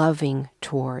be loving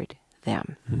toward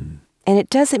them. And it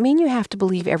doesn't mean you have to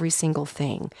believe every single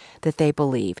thing that they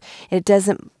believe. It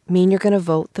doesn't mean you're going to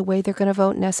vote the way they're going to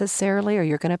vote necessarily, or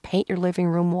you're going to paint your living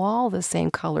room wall the same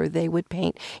color they would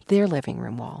paint their living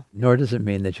room wall. Nor does it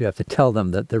mean that you have to tell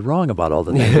them that they're wrong about all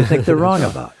the things you think they're wrong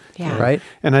about. Right?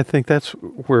 And I think that's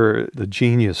where the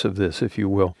genius of this, if you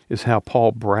will, is how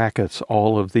Paul brackets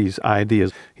all of these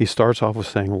ideas. He starts off with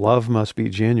saying love must be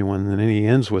genuine, and then he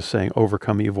ends with saying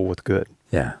overcome evil with good.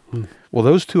 Yeah. Well,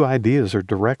 those two ideas are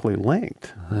directly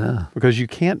linked because you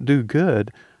can't do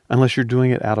good unless you're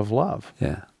doing it out of love.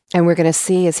 Yeah. And we're going to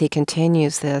see as he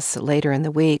continues this later in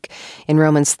the week in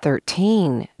Romans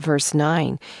 13, verse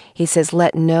 9, he says,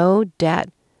 let no debt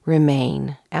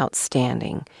remain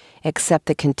outstanding except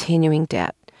the continuing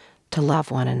debt to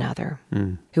love one another.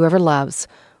 Whoever loves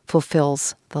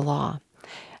fulfills the law.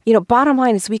 You know, bottom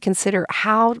line is we consider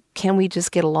how can we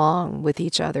just get along with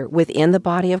each other within the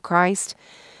body of Christ,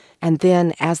 and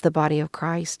then as the body of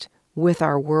Christ with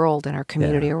our world and our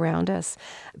community around us.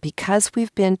 Because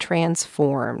we've been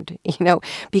transformed, you know,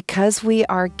 because we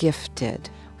are gifted,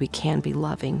 we can be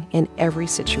loving in every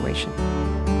situation.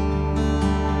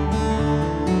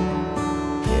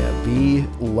 Yeah, be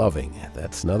loving.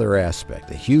 That's another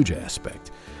aspect, a huge aspect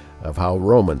of how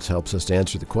Romans helps us to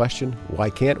answer the question, why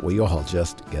can't we all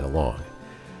just get along?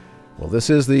 Well,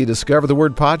 this is the Discover the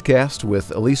Word podcast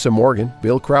with Elisa Morgan,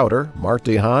 Bill Crowder, Mart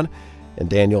DeHaan, and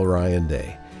Daniel Ryan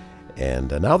Day. And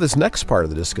now this next part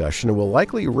of the discussion will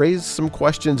likely raise some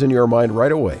questions in your mind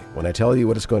right away when I tell you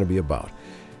what it's going to be about.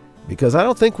 Because I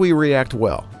don't think we react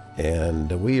well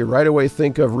And we right away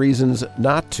think of reasons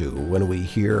not to when we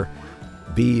hear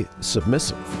be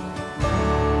submissive.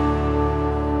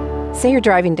 Say you're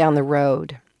driving down the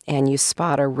road and you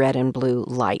spot a red and blue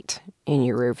light in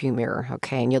your rearview mirror,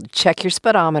 okay? And you'll check your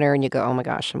speedometer and you go, oh my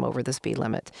gosh, I'm over the speed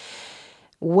limit.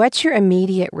 What's your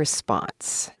immediate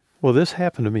response? Well, this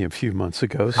happened to me a few months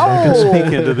ago, so I can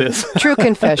speak into this. True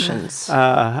confessions.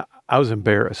 I was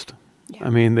embarrassed. Yeah. I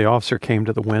mean, the officer came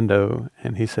to the window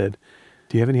and he said,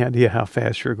 do you have any idea how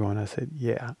fast you're going? I said,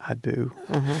 yeah, I do.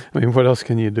 Mm-hmm. I mean, what else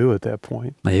can you do at that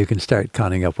point? Now you can start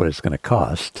counting up what it's going to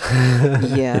cost.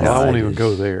 Yes. I won't even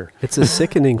go there. It's a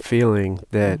sickening feeling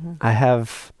that I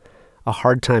have a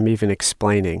hard time even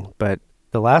explaining. But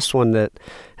the last one that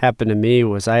happened to me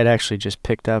was I had actually just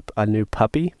picked up a new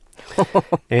puppy.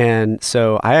 And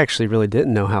so I actually really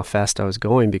didn't know how fast I was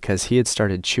going because he had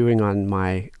started chewing on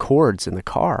my cords in the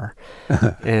car.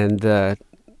 And the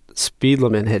speed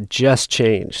limit had just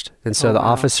changed. And so the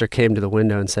officer came to the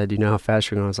window and said, do you know how fast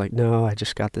you're going? I was like, no, I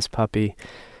just got this puppy.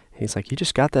 He's like, you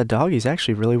just got that dog? He's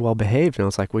actually really well behaved. And I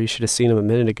was like, well, you should have seen him a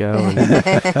minute ago.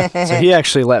 And so he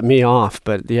actually let me off.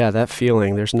 But yeah, that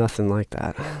feeling, there's nothing like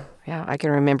that. Yeah, I can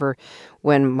remember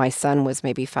when my son was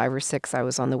maybe 5 or 6, I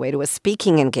was on the way to a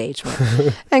speaking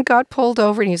engagement and got pulled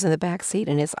over and he was in the back seat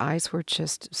and his eyes were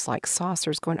just like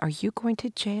saucers going, are you going to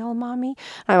jail, Mommy?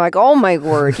 And I'm like, oh my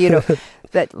word,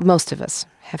 that most of us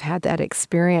have had that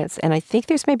experience. And I think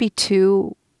there's maybe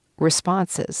 2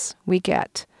 responses we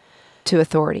get to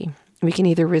authority. We can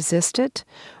either resist it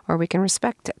or we can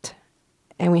respect it.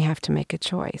 And we have to make a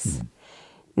choice.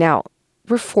 Now,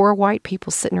 we're 4 white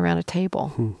people sitting around a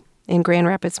table in Grand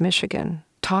Rapids, Michigan,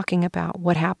 talking about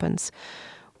what happens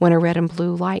when a red and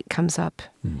blue light comes up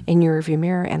in your rearview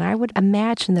mirror. And I would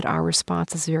imagine that our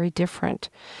response is very different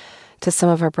to some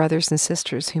of our brothers and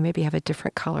sisters who maybe have a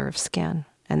different color of skin.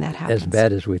 And that happens. As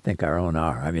bad as we think our own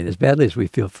are. I mean, as badly as we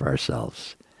feel for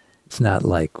ourselves. It's not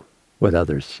like what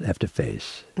others have to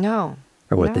face. No.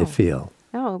 Or what they feel.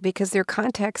 No, because there are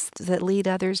contexts that lead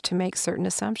others to make certain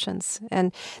assumptions.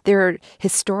 And there are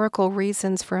historical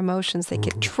reasons for emotions that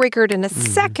get triggered in a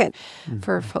second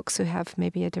for folks who have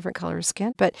maybe a different color of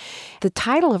skin. But the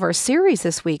title of our series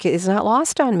this week is not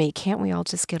lost on me. Can't we all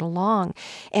just get along?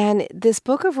 And this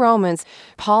book of Romans,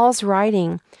 Paul's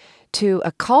writing to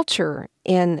a culture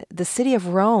in the city of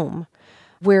Rome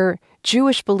where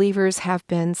Jewish believers have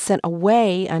been sent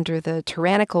away under the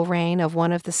tyrannical reign of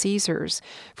one of the Caesars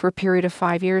for a period of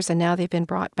 5 years, and now they've been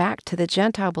brought back to the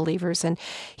Gentile believers. And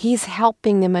he's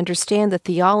helping them understand the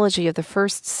theology of the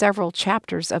first several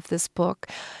chapters of this book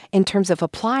in terms of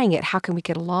applying it. How can we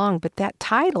get along? But that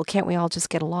title, Can't We All Just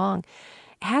Get Along,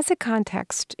 has a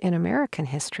context in American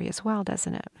history as well,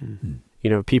 doesn't it?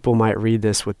 Mm-hmm. People might read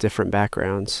this with different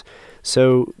backgrounds.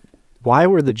 So why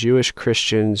were the Jewish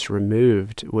Christians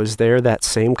removed? Was there that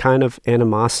same kind of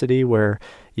animosity where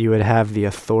you would have the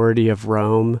authority of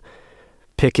Rome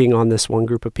picking on this one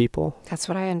group of people? That's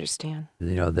what I understand.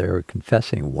 They were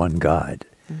confessing one God.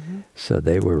 So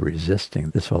they were resisting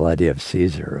this whole idea of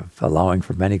Caesar, of allowing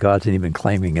for many gods and even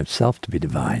claiming himself to be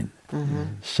divine.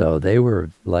 So they were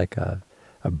like a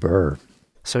burr.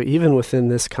 So even within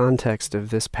this context of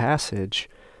this passage,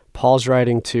 Paul's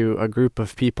writing to a group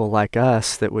of people like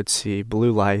us that would see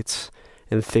blue lights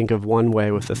and think of one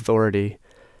way with authority,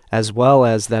 as well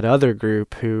as that other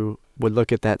group who would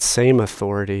look at that same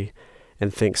authority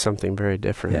and think something very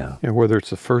different. Yeah, whether it's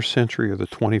the first century or the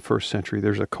 21st century,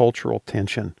 there's a cultural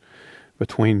tension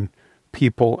between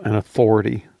people and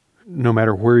authority, no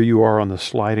matter where you are on the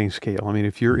sliding scale. I mean,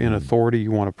 if you're in authority,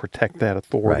 you want to protect that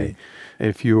authority. Right.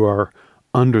 If you are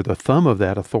under the thumb of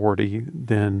that authority,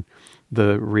 then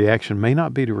the reaction may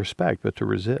not be to respect, but to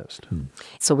resist.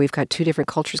 So we've got 2 different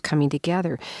cultures coming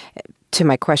together. To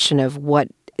my question of what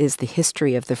is the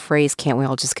history of the phrase, can't we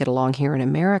all just get along here in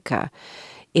America?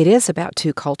 It is about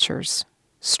 2 cultures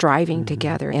striving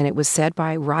together. And it was said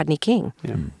by Rodney King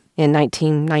in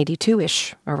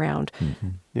 1992-ish around.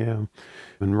 Yeah.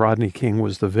 And Rodney King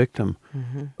was the victim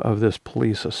of this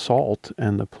police assault,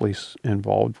 and the police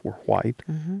involved were white.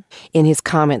 In his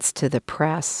comments to the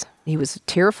press, he was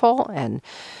tearful and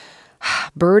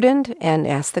burdened and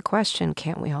asked the question,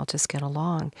 can't we all just get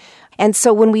along? And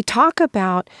so when we talk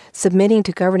about submitting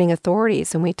to governing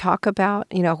authorities and we talk about,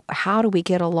 how do we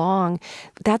get along,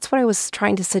 that's what I was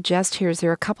trying to suggest here is there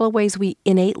are a couple of ways we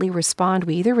innately respond.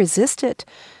 We either resist it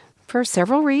for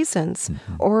several reasons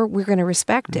or we're going to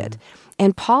respect it.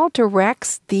 And Paul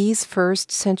directs these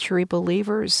first century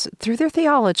believers through their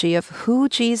theology of who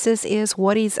Jesus is,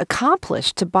 what he's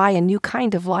accomplished to buy a new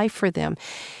kind of life for them.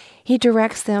 He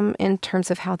directs them in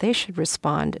terms of how they should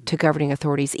respond to governing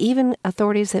authorities, even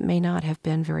authorities that may not have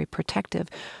been very protective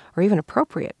or even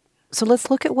appropriate. So let's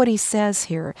look at what he says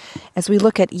here. As we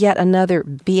look at yet another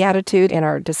beatitude in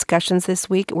our discussions this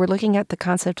week, we're looking at the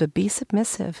concept of be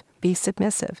submissive. Be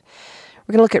submissive.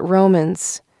 We're going to look at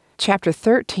Romans chapter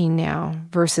 13 now,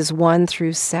 verses 1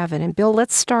 through 7. And Bill,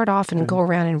 let's start off and go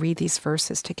around and read these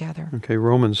verses together. Okay,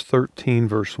 Romans 13,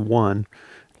 verse 1.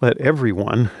 Let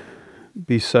everyone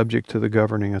be subject to the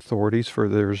governing authorities, for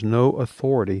there is no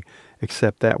authority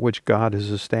except that which God has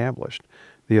established.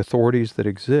 The authorities that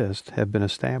exist have been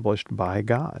established by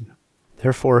God.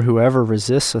 Therefore, whoever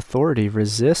resists authority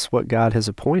resists what God has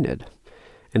appointed,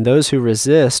 and those who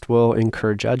resist will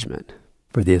incur judgment.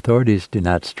 For the authorities do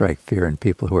not strike fear in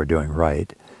people who are doing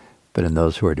right, but in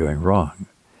those who are doing wrong.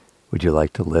 Would you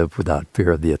like to live without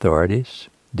fear of the authorities?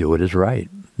 Do what is right.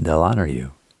 They'll honor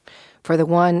you. For the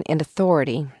one in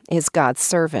authority is God's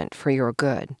servant for your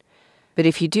good. But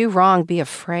if you do wrong, be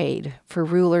afraid, for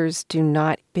rulers do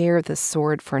not bear the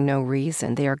sword for no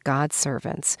reason. They are God's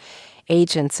servants,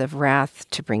 agents of wrath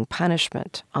to bring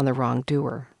punishment on the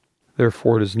wrongdoer.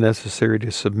 Therefore, it is necessary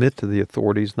to submit to the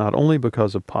authorities not only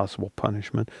because of possible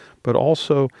punishment, but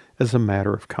also as a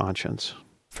matter of conscience.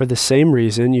 For the same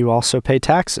reason, you also pay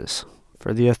taxes,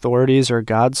 for the authorities are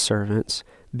God's servants,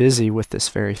 busy with this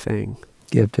very thing.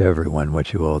 Give to everyone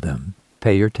what you owe them.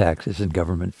 Pay your taxes and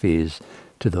government fees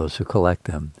to those who collect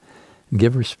them, and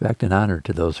give respect and honor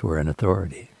to those who are in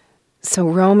authority. So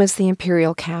Rome is the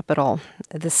imperial capital,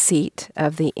 the seat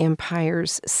of the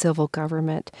empire's civil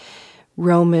government.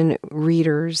 Roman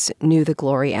readers knew the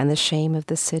glory and the shame of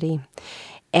the city.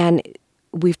 And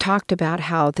we've talked about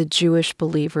how the Jewish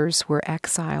believers were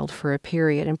exiled for a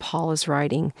period, and Paul is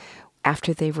writing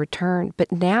after they've returned.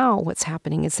 But now what's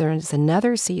happening is there is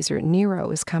another Caesar.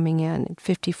 Nero is coming in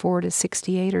 54 to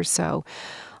 68 or so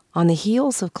on the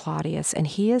heels of Claudius, and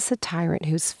he is a tyrant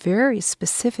who's very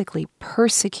specifically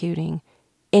persecuting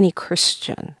any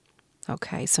Christian.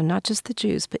 Okay, so not just the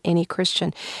Jews, but any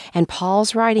Christian. And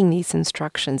Paul's writing these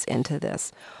instructions into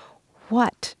this.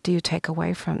 What do you take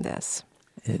away from this?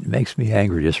 It makes me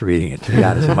angry just reading it, to be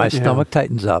honest. My stomach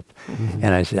tightens up,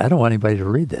 and I say, I don't want anybody to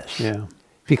read this. Yeah.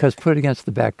 Because put it against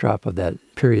the backdrop of that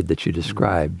period that you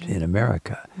described in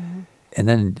America. And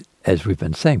then, as we've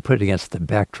been saying, put it against the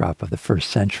backdrop of the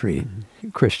first century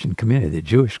Christian community, the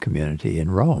Jewish community in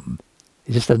Rome.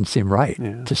 It just doesn't seem right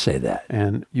to say that.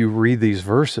 And you read these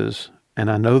verses, and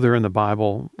I know they're in the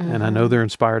Bible, and I know they're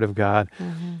inspired of God,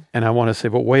 and I want to say,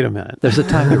 but wait a minute. There's a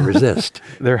time to resist.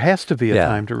 There has to be a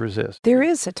time to resist. There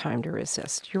is a time to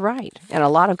resist. You're right. And a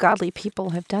lot of godly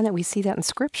people have done that. We see that in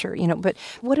Scripture. But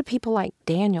what do people like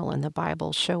Daniel in the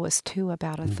Bible show us, too,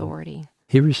 about authority?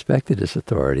 He respected his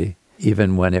authority,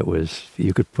 even when it was,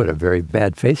 you could put a very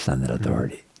bad face on that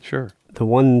authority. Sure. The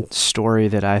one story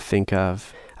that I think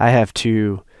of, I have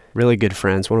two really good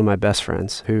friends, one of my best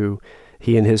friends, who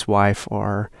he and his wife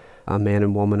are a man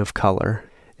and woman of color.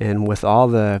 And with all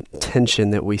the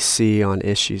tension that we see on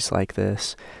issues like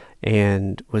this,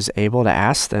 and was able to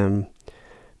ask them,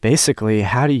 basically,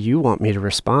 how do you want me to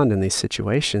respond in these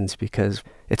situations? Because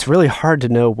it's really hard to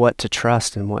know what to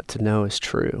trust and what to know is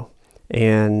true.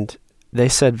 And they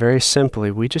said very simply,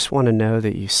 we just want to know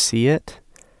that you see it,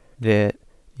 that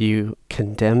you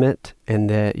condemn it, and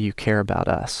that you care about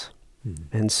us.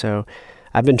 And so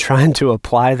I've been trying to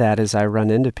apply that as I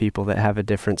run into people that have a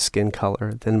different skin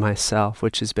color than myself,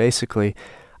 which is basically,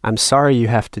 I'm sorry you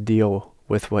have to deal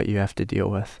with what you have to deal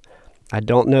with. I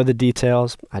don't know the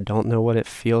details. I don't know what it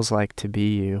feels like to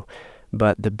be you,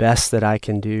 but the best that I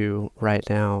can do right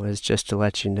now is just to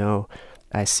let you know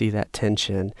I see that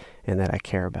tension and that I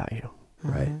care about you.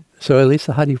 Right. So,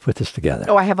 Elisa, how do you put this together?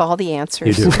 Oh, I have all the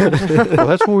answers. You do? Well,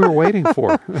 that's what we were waiting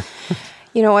for.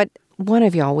 You know what? One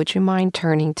of y'all, would you mind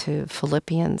turning to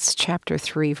Philippians chapter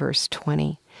 3, verse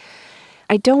 20?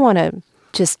 I don't want to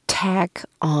just tack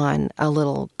on a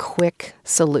little quick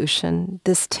solution.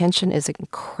 This tension is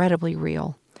incredibly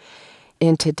real.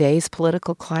 In today's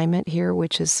political climate here,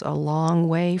 which is a long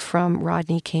way from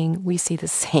Rodney King, we see the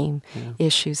same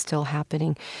issues still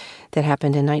happening that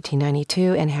happened in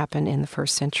 1992 and happened in the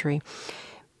first century.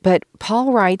 But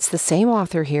Paul writes, the same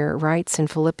author here writes in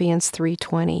Philippians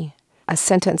 3:20, a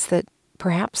sentence that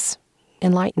perhaps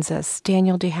enlightens us.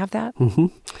 Daniel, do you have that?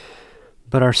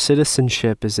 But our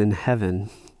citizenship is in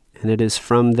heaven, and it is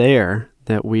from there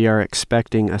that we are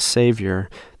expecting a Savior,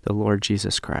 the Lord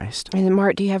Jesus Christ. And then,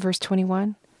 Mart, do you have verse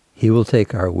 21? He will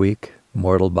take our weak,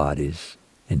 mortal bodies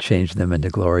and change them into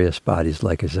glorious bodies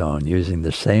like his own, using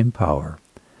the same power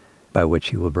by which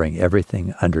he will bring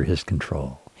everything under his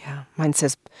control. Yeah, mine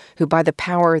says, who by the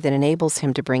power that enables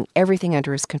him to bring everything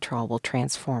under his control will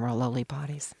transform our lowly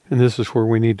bodies. And this is where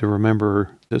we need to remember,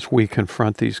 as we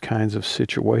confront these kinds of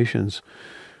situations,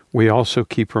 we also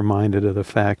keep reminded of the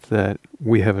fact that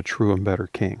we have a true and better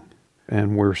king,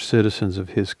 and we're citizens of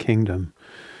his kingdom.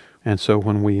 And so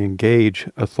when we engage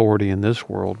authority in this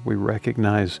world, we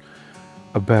recognize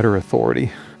a better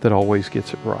authority that always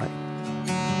gets it right.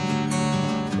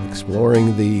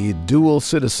 Exploring the dual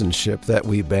citizenship that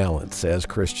we balance as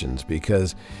Christians,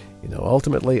 because,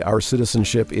 ultimately our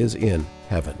citizenship is in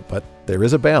heaven, but there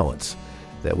is a balance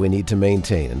that we need to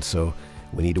maintain. And so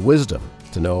we need wisdom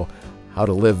to know how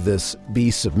to live this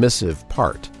be submissive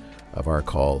part of our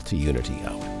call to unity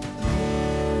out.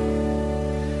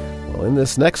 Well, in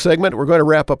this next segment, we're going to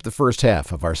wrap up the first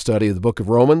half of our study of the book of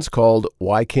Romans called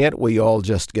Why Can't We All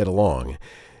Just Get Along?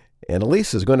 And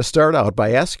Elise is going to start out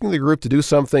by asking the group to do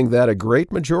something that a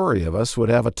great majority of us would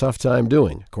have a tough time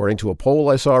doing. According to a poll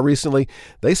I saw recently,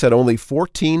 they said only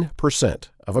 14%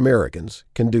 of Americans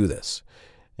can do this.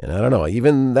 And I don't know,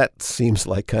 even that seems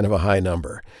like kind of a high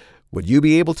number. Would you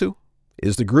be able to?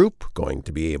 Is the group going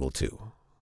to be able to?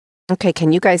 Okay,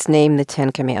 can you guys name the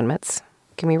 10 commandments?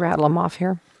 Can we rattle them off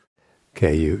here?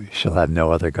 Okay, you shall have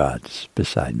no other gods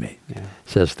beside me,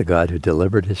 says the God who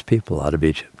delivered his people out of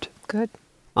Egypt. Good.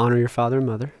 Honor your father and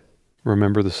mother.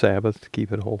 Remember the Sabbath to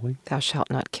keep it holy. Thou shalt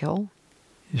not kill.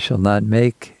 You shall not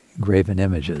make graven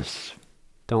images.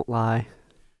 Don't lie.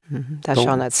 Mm-hmm. Thou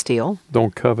shalt not steal.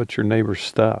 Don't covet your neighbor's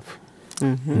stuff.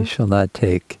 Mm-hmm. You shall not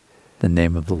take the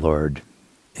name of the Lord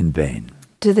in vain.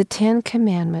 Do the 10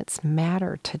 commandments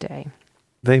matter today?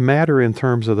 They matter in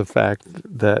terms of the fact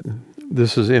that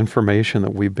this is information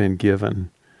that we've been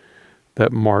given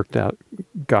that marked out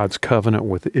God's covenant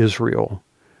with Israel.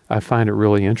 I find it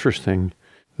really interesting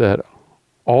that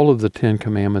all of the 10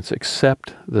 commandments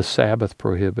except the Sabbath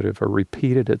prohibitive are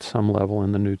repeated at some level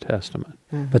in the New Testament.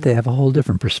 Mm-hmm. But they have a whole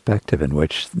different perspective in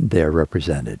which they're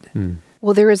represented.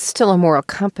 Well, there is still a moral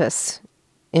compass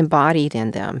embodied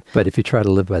in them. But if you try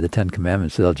to live by the 10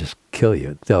 commandments, they'll just kill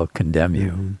you. They'll condemn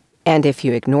you. Mm-hmm. And if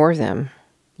you ignore them,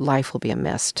 life will be a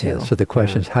mess too. Yeah, so the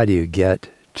question is, how do you get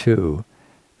to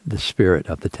the spirit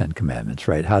of the 10 commandments,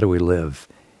 right? How do we live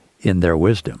in their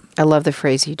wisdom? I love the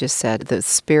phrase you just said, the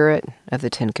spirit of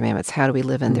the 10 commandments. How do we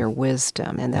live in their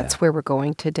wisdom? And that's where we're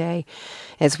going today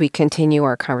as we continue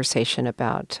our conversation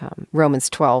about Romans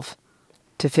 12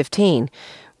 to 15,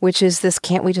 which is this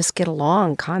can't we just get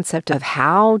along concept of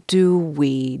how do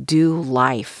we do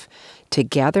life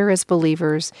together as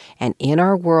believers and in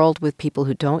our world with people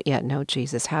who don't yet know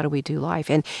Jesus. How do we do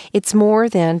life? And it's more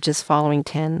than just following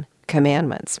 10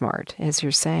 commandments, Mart, as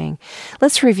you're saying.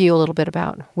 Let's review a little bit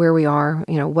about where we are,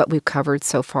 what we've covered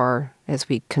so far as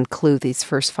we conclude these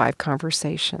first 5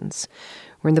 conversations.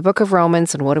 We're in the book of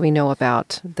Romans, and what do we know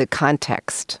about the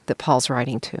context that Paul's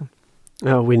writing to?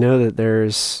 We know that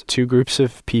there's 2 groups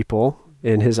of people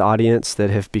in his audience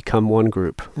that have become one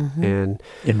group. Mm-hmm. And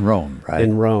in Rome, right?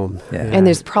 In Rome. Yeah. And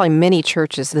there's probably many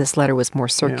churches. This letter was more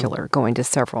circular, going to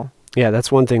several. Yeah,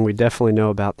 that's one thing we definitely know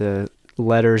about the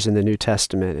letters in the New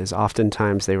Testament is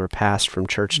oftentimes they were passed from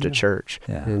church to church.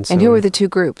 Yeah. And who were the 2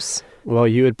 groups? Well,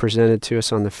 you had presented to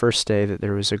us on the first day that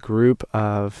there was a group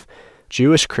of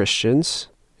Jewish Christians,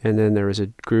 and then there was a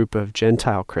group of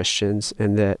Gentile Christians,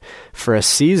 and that for a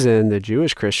season, the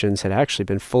Jewish Christians had actually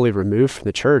been fully removed from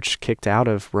the church, kicked out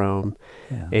of Rome,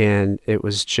 and it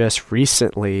was just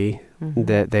recently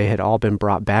that they had all been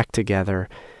brought back together.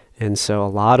 And so a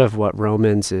lot of what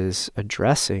Romans is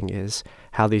addressing is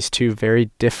how these 2 very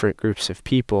different groups of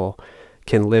people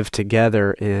can live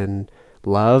together in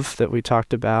love that we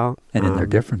talked about. And in their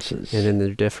differences. And in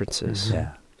their differences.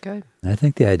 Yeah. Good. And I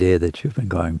think the idea that you've been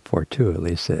going for too, at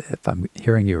least if I'm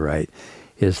hearing you right,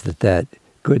 is that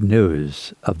good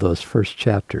news of those first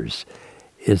chapters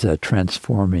is a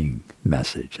transforming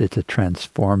message. It's a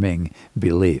transforming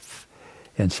belief.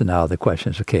 And so now the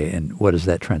question is, okay, and what does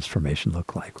that transformation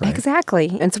look like, right?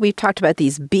 Exactly. And so we've talked about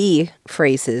these be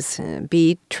phrases,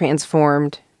 be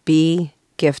transformed, be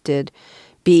gifted,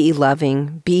 be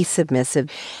loving, be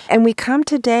submissive. And we come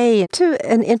today to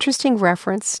an interesting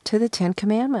reference to the 10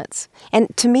 Commandments.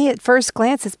 And to me, at first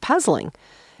glance, it's puzzling.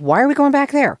 Why are we going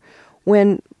back there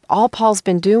when all Paul's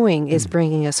been doing is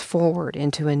bringing us forward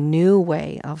into a new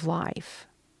way of life?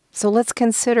 So let's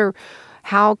consider,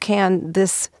 how can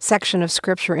this section of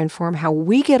Scripture inform how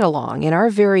we get along in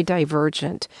our very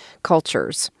divergent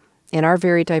cultures, in our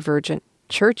very divergent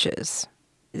churches?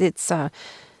 It's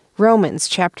Romans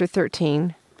chapter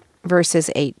 13, verses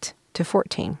 8 to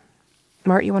 14.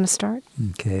 Mart, you want to start?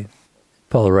 Okay.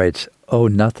 Paul writes, "Owe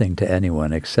nothing to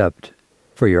anyone except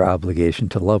for your obligation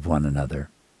to love one another.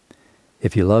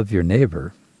 If you love your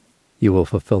neighbor, you will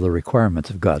fulfill the requirements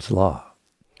of God's law."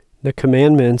 The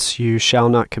commandments: you shall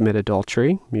not commit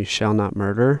adultery, you shall not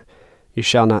murder, you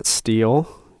shall not steal,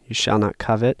 you you shall not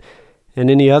covet,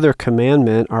 and any other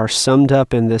commandment are summed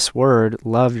up in this word,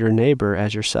 love your neighbor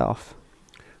as yourself.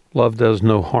 Love does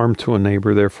no harm to a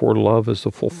neighbor, therefore love is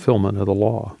the fulfillment of the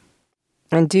law.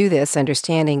 And do this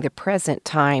understanding the present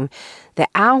time. The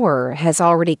hour has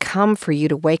already come for you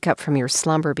to wake up from your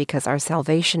slumber, because our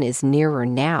salvation is nearer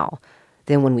now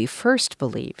than when we first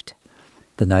believed.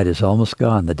 The night is almost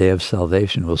gone. The day of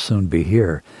salvation will soon be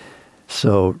here.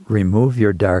 So remove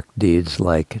your dark deeds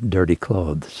like dirty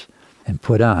clothes and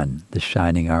put on the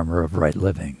shining armor of right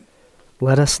living.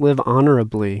 Let us live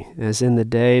honorably, as in the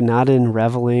day, not in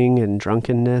reveling and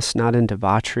drunkenness, not in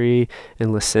debauchery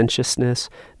and licentiousness,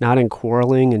 not in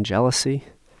quarreling and jealousy.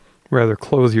 Rather,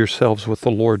 clothe yourselves with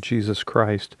the Lord Jesus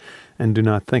Christ, and do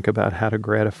not think about how to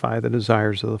gratify the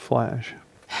desires of the flesh.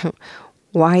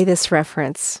 Why this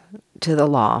reference to the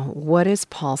law? What is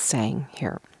Paul saying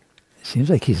here? It seems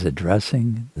like he's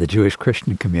addressing the Jewish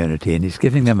Christian community, and he's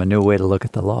giving them a new way to look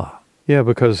at the law. Yeah,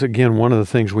 because again, one of the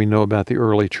things we know about the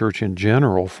early church in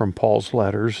general from Paul's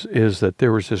letters is that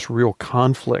there was this real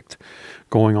conflict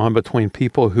going on between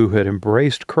people who had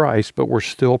embraced Christ but were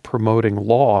still promoting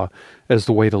law as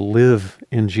the way to live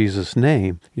in Jesus'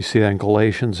 name. You see that in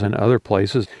Galatians and other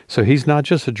places. So he's not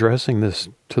just addressing this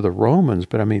to the Romans,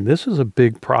 but I mean, this is a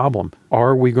big problem.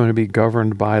 Are we going to be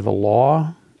governed by the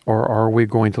law, or are we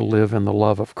going to live in the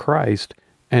love of Christ?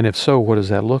 And if so, what does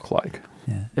that look like?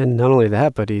 Yeah. And not only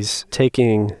that, but he's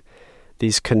taking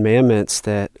these commandments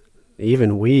that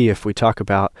even we, if we talk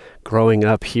about growing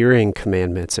up hearing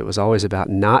commandments, it was always about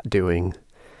not doing.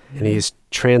 And he's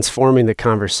transforming the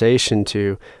conversation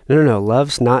to, no,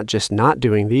 love's not just not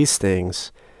doing these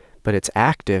things, but it's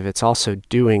active. It's also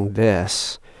doing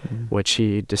this, which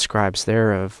he describes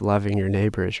there of loving your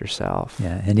neighbor as yourself.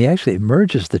 Yeah, and he actually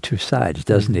merges the two sides,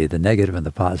 doesn't he? The negative and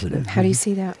the positive. How do you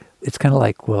see that? It's kind of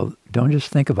like, well, don't just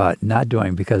think about not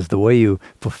doing, because the way you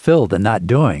fulfill the not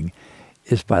doing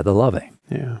is by the loving.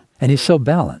 Yeah. And he's so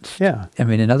balanced. Yeah. I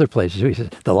mean, in other places, he says,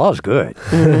 the law's good.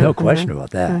 No question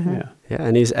about that. Yeah. Yeah,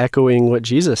 and he's echoing what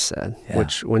Jesus said, Yeah.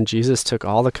 which when Jesus took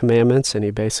all the commandments and he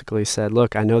basically said,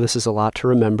 look, I know this is a lot to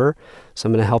remember, so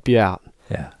I'm going to help you out.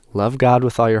 Yeah. Love God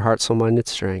with all your heart, soul, mind, and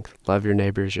strength. Love your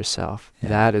neighbor as yourself. Yeah.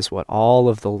 That is what all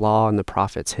of the law and the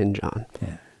prophets hinge on.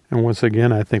 Yeah. And once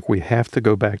again, I think we have to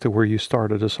go back to where you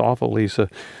started us off, Elisa.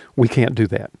 We can't do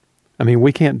that. I mean,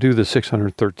 we can't do the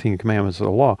 613 commandments of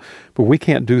the law, but we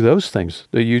can't do those things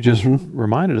that you just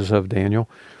reminded us of, Daniel,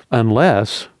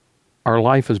 unless our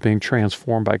life is being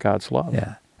transformed by God's love.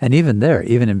 Yeah. And even there,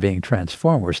 even in being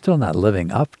transformed, we're still not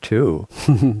living up to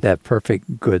that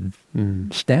perfect, good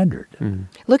standard.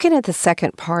 Looking at the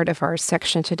second part of our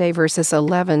section today, verses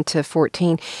 11 to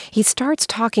 14, he starts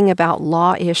talking about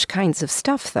law-ish kinds of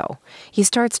stuff, though. He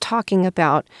starts talking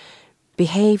about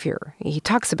behavior. He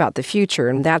talks about the future,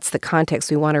 and that's the context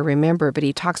we want to remember, but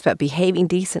he talks about behaving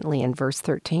decently in verse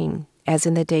 13. As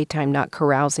in the daytime, not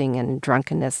carousing and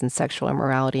drunkenness and sexual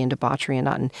immorality and debauchery, and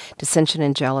not in dissension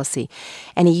and jealousy.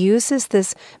 And he uses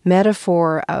this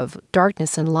metaphor of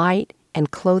darkness and light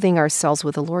and clothing ourselves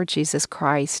with the Lord Jesus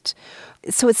Christ.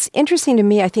 So it's interesting to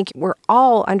me, I think we're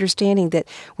all understanding that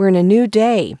we're in a new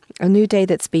day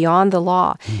that's beyond the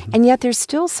law. And yet there's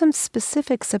still some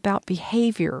specifics about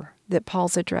behavior that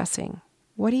Paul's addressing.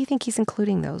 What do you think he's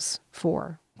including those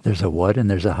for? There's a what and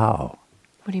there's a how.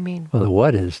 What do you mean? Well, the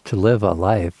what is to live a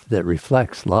life that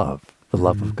reflects love, the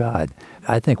love of God.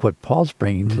 I think what Paul's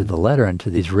bringing to the letter and to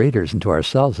these readers and to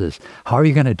ourselves is, how are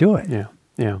you going to do it? Yeah,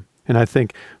 yeah. And I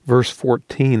think verse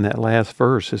 14, that last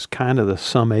verse, is kind of the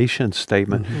summation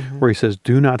statement where he says,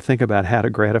 do not think about how to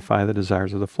gratify the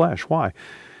desires of the flesh. Why?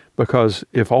 Because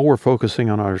if all we're focusing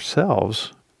on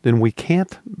ourselves, then we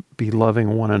can't be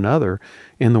loving one another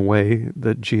in the way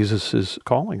that Jesus is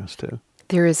calling us to.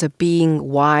 There is a being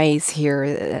wise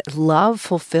here. Love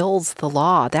fulfills the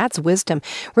law. That's wisdom.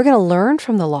 We're going to learn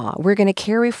from the law. We're going to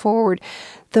carry forward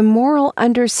the moral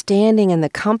understanding and the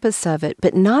compass of it,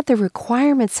 but not the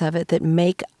requirements of it that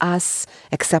make us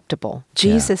acceptable.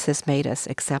 Jesus has made us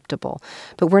acceptable,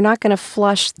 but we're not going to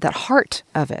flush the heart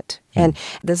of it. And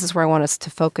this is where I want us to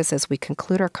focus as we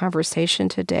conclude our conversation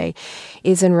today,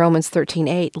 is in Romans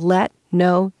 13:8. Let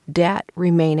no debt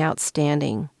remain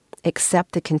outstanding,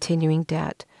 except the continuing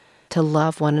debt to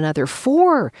love one another.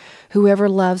 For whoever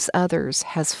loves others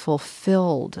has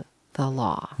fulfilled the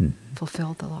law.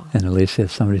 Fulfilled the law. And Alicia,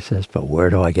 if somebody says, but where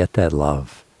do I get that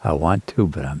love? I want to,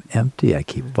 but I'm empty. I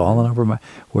keep falling over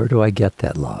where do I get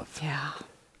that love? Yeah.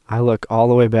 I look all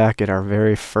the way back at our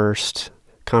very first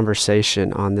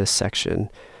conversation on this section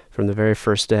from the very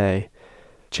first day.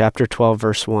 Chapter 12,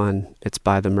 verse 1, it's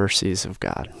by the mercies of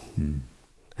God.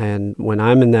 And when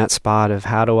I'm in that spot of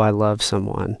how do I love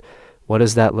someone, What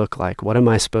does that look like? What am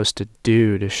I supposed to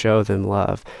do to show them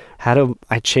love? How do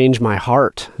I change my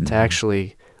heart to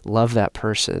actually love that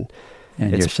person?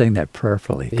 And you're saying that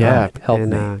prayerfully. God, help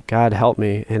me. God, help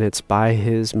me. And it's by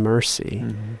his mercy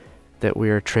that we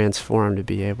are transformed to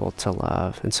be able to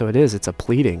love. And so it's a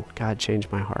pleading. God, change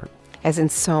my heart. As in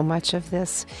so much of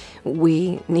this,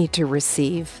 we need to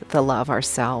receive the love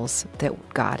ourselves that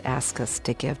God asks us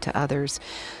to give to others.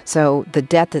 So the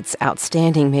debt that's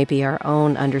outstanding may be our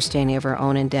own understanding of our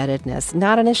own indebtedness,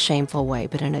 not in a shameful way,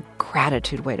 but in a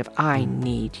gratitude way of, I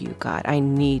need you, God. I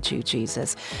need you,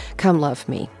 Jesus. Come love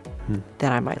me,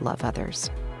 that I might love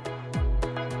others.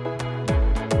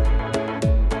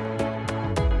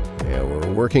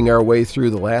 Working our way through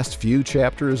the last few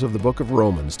chapters of the book of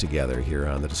Romans together here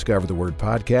on the Discover the Word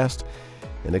podcast,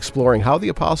 and exploring how the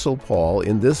Apostle Paul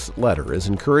in this letter is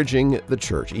encouraging the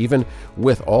church, even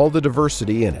with all the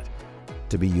diversity in it,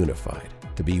 to be unified,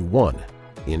 to be one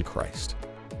in Christ.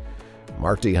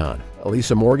 Mark DeHaan,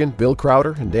 Elisa Morgan, Bill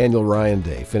Crowder, and Daniel Ryan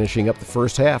Day finishing up the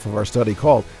first half of our study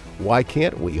called Why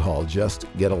Can't We All Just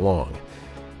Get Along?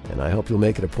 And I hope you'll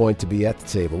make it a point to be at the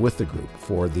table with the group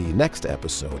for the next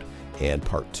episode and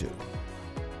part 2.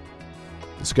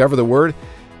 Discover the Word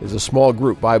is a small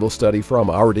group Bible study from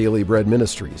Our Daily Bread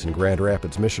Ministries in Grand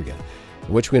Rapids, Michigan,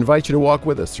 in which we invite you to walk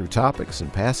with us through topics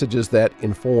and passages that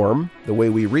inform the way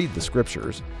we read the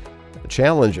Scriptures,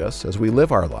 challenge us as we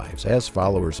live our lives as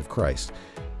followers of Christ,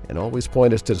 and always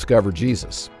point us to discover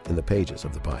Jesus in the pages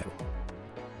of the Bible.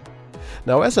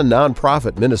 Now, as a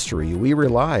nonprofit ministry, we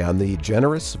rely on the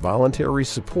generous, voluntary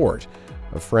support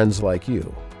of friends like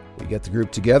you. We get the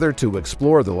group together to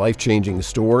explore the life-changing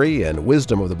story and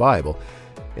wisdom of the Bible,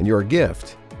 and your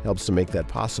gift helps to make that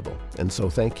possible, and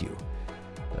so thank you.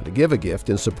 Now, to give a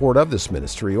gift in support of this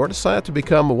ministry or to sign up to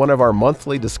become one of our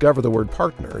monthly Discover the Word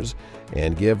partners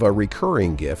and give a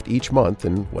recurring gift each month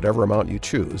in whatever amount you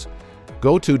choose,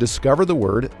 go to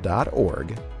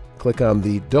discovertheword.org, click on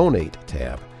the Donate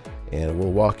tab, and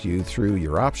we'll walk you through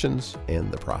your options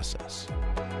and the process.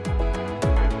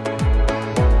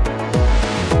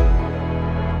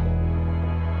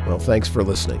 Well, thanks for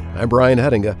listening. I'm Brian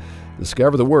Hettinga.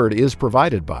 Discover the Word is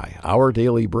provided by Our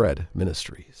Daily Bread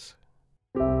Ministries.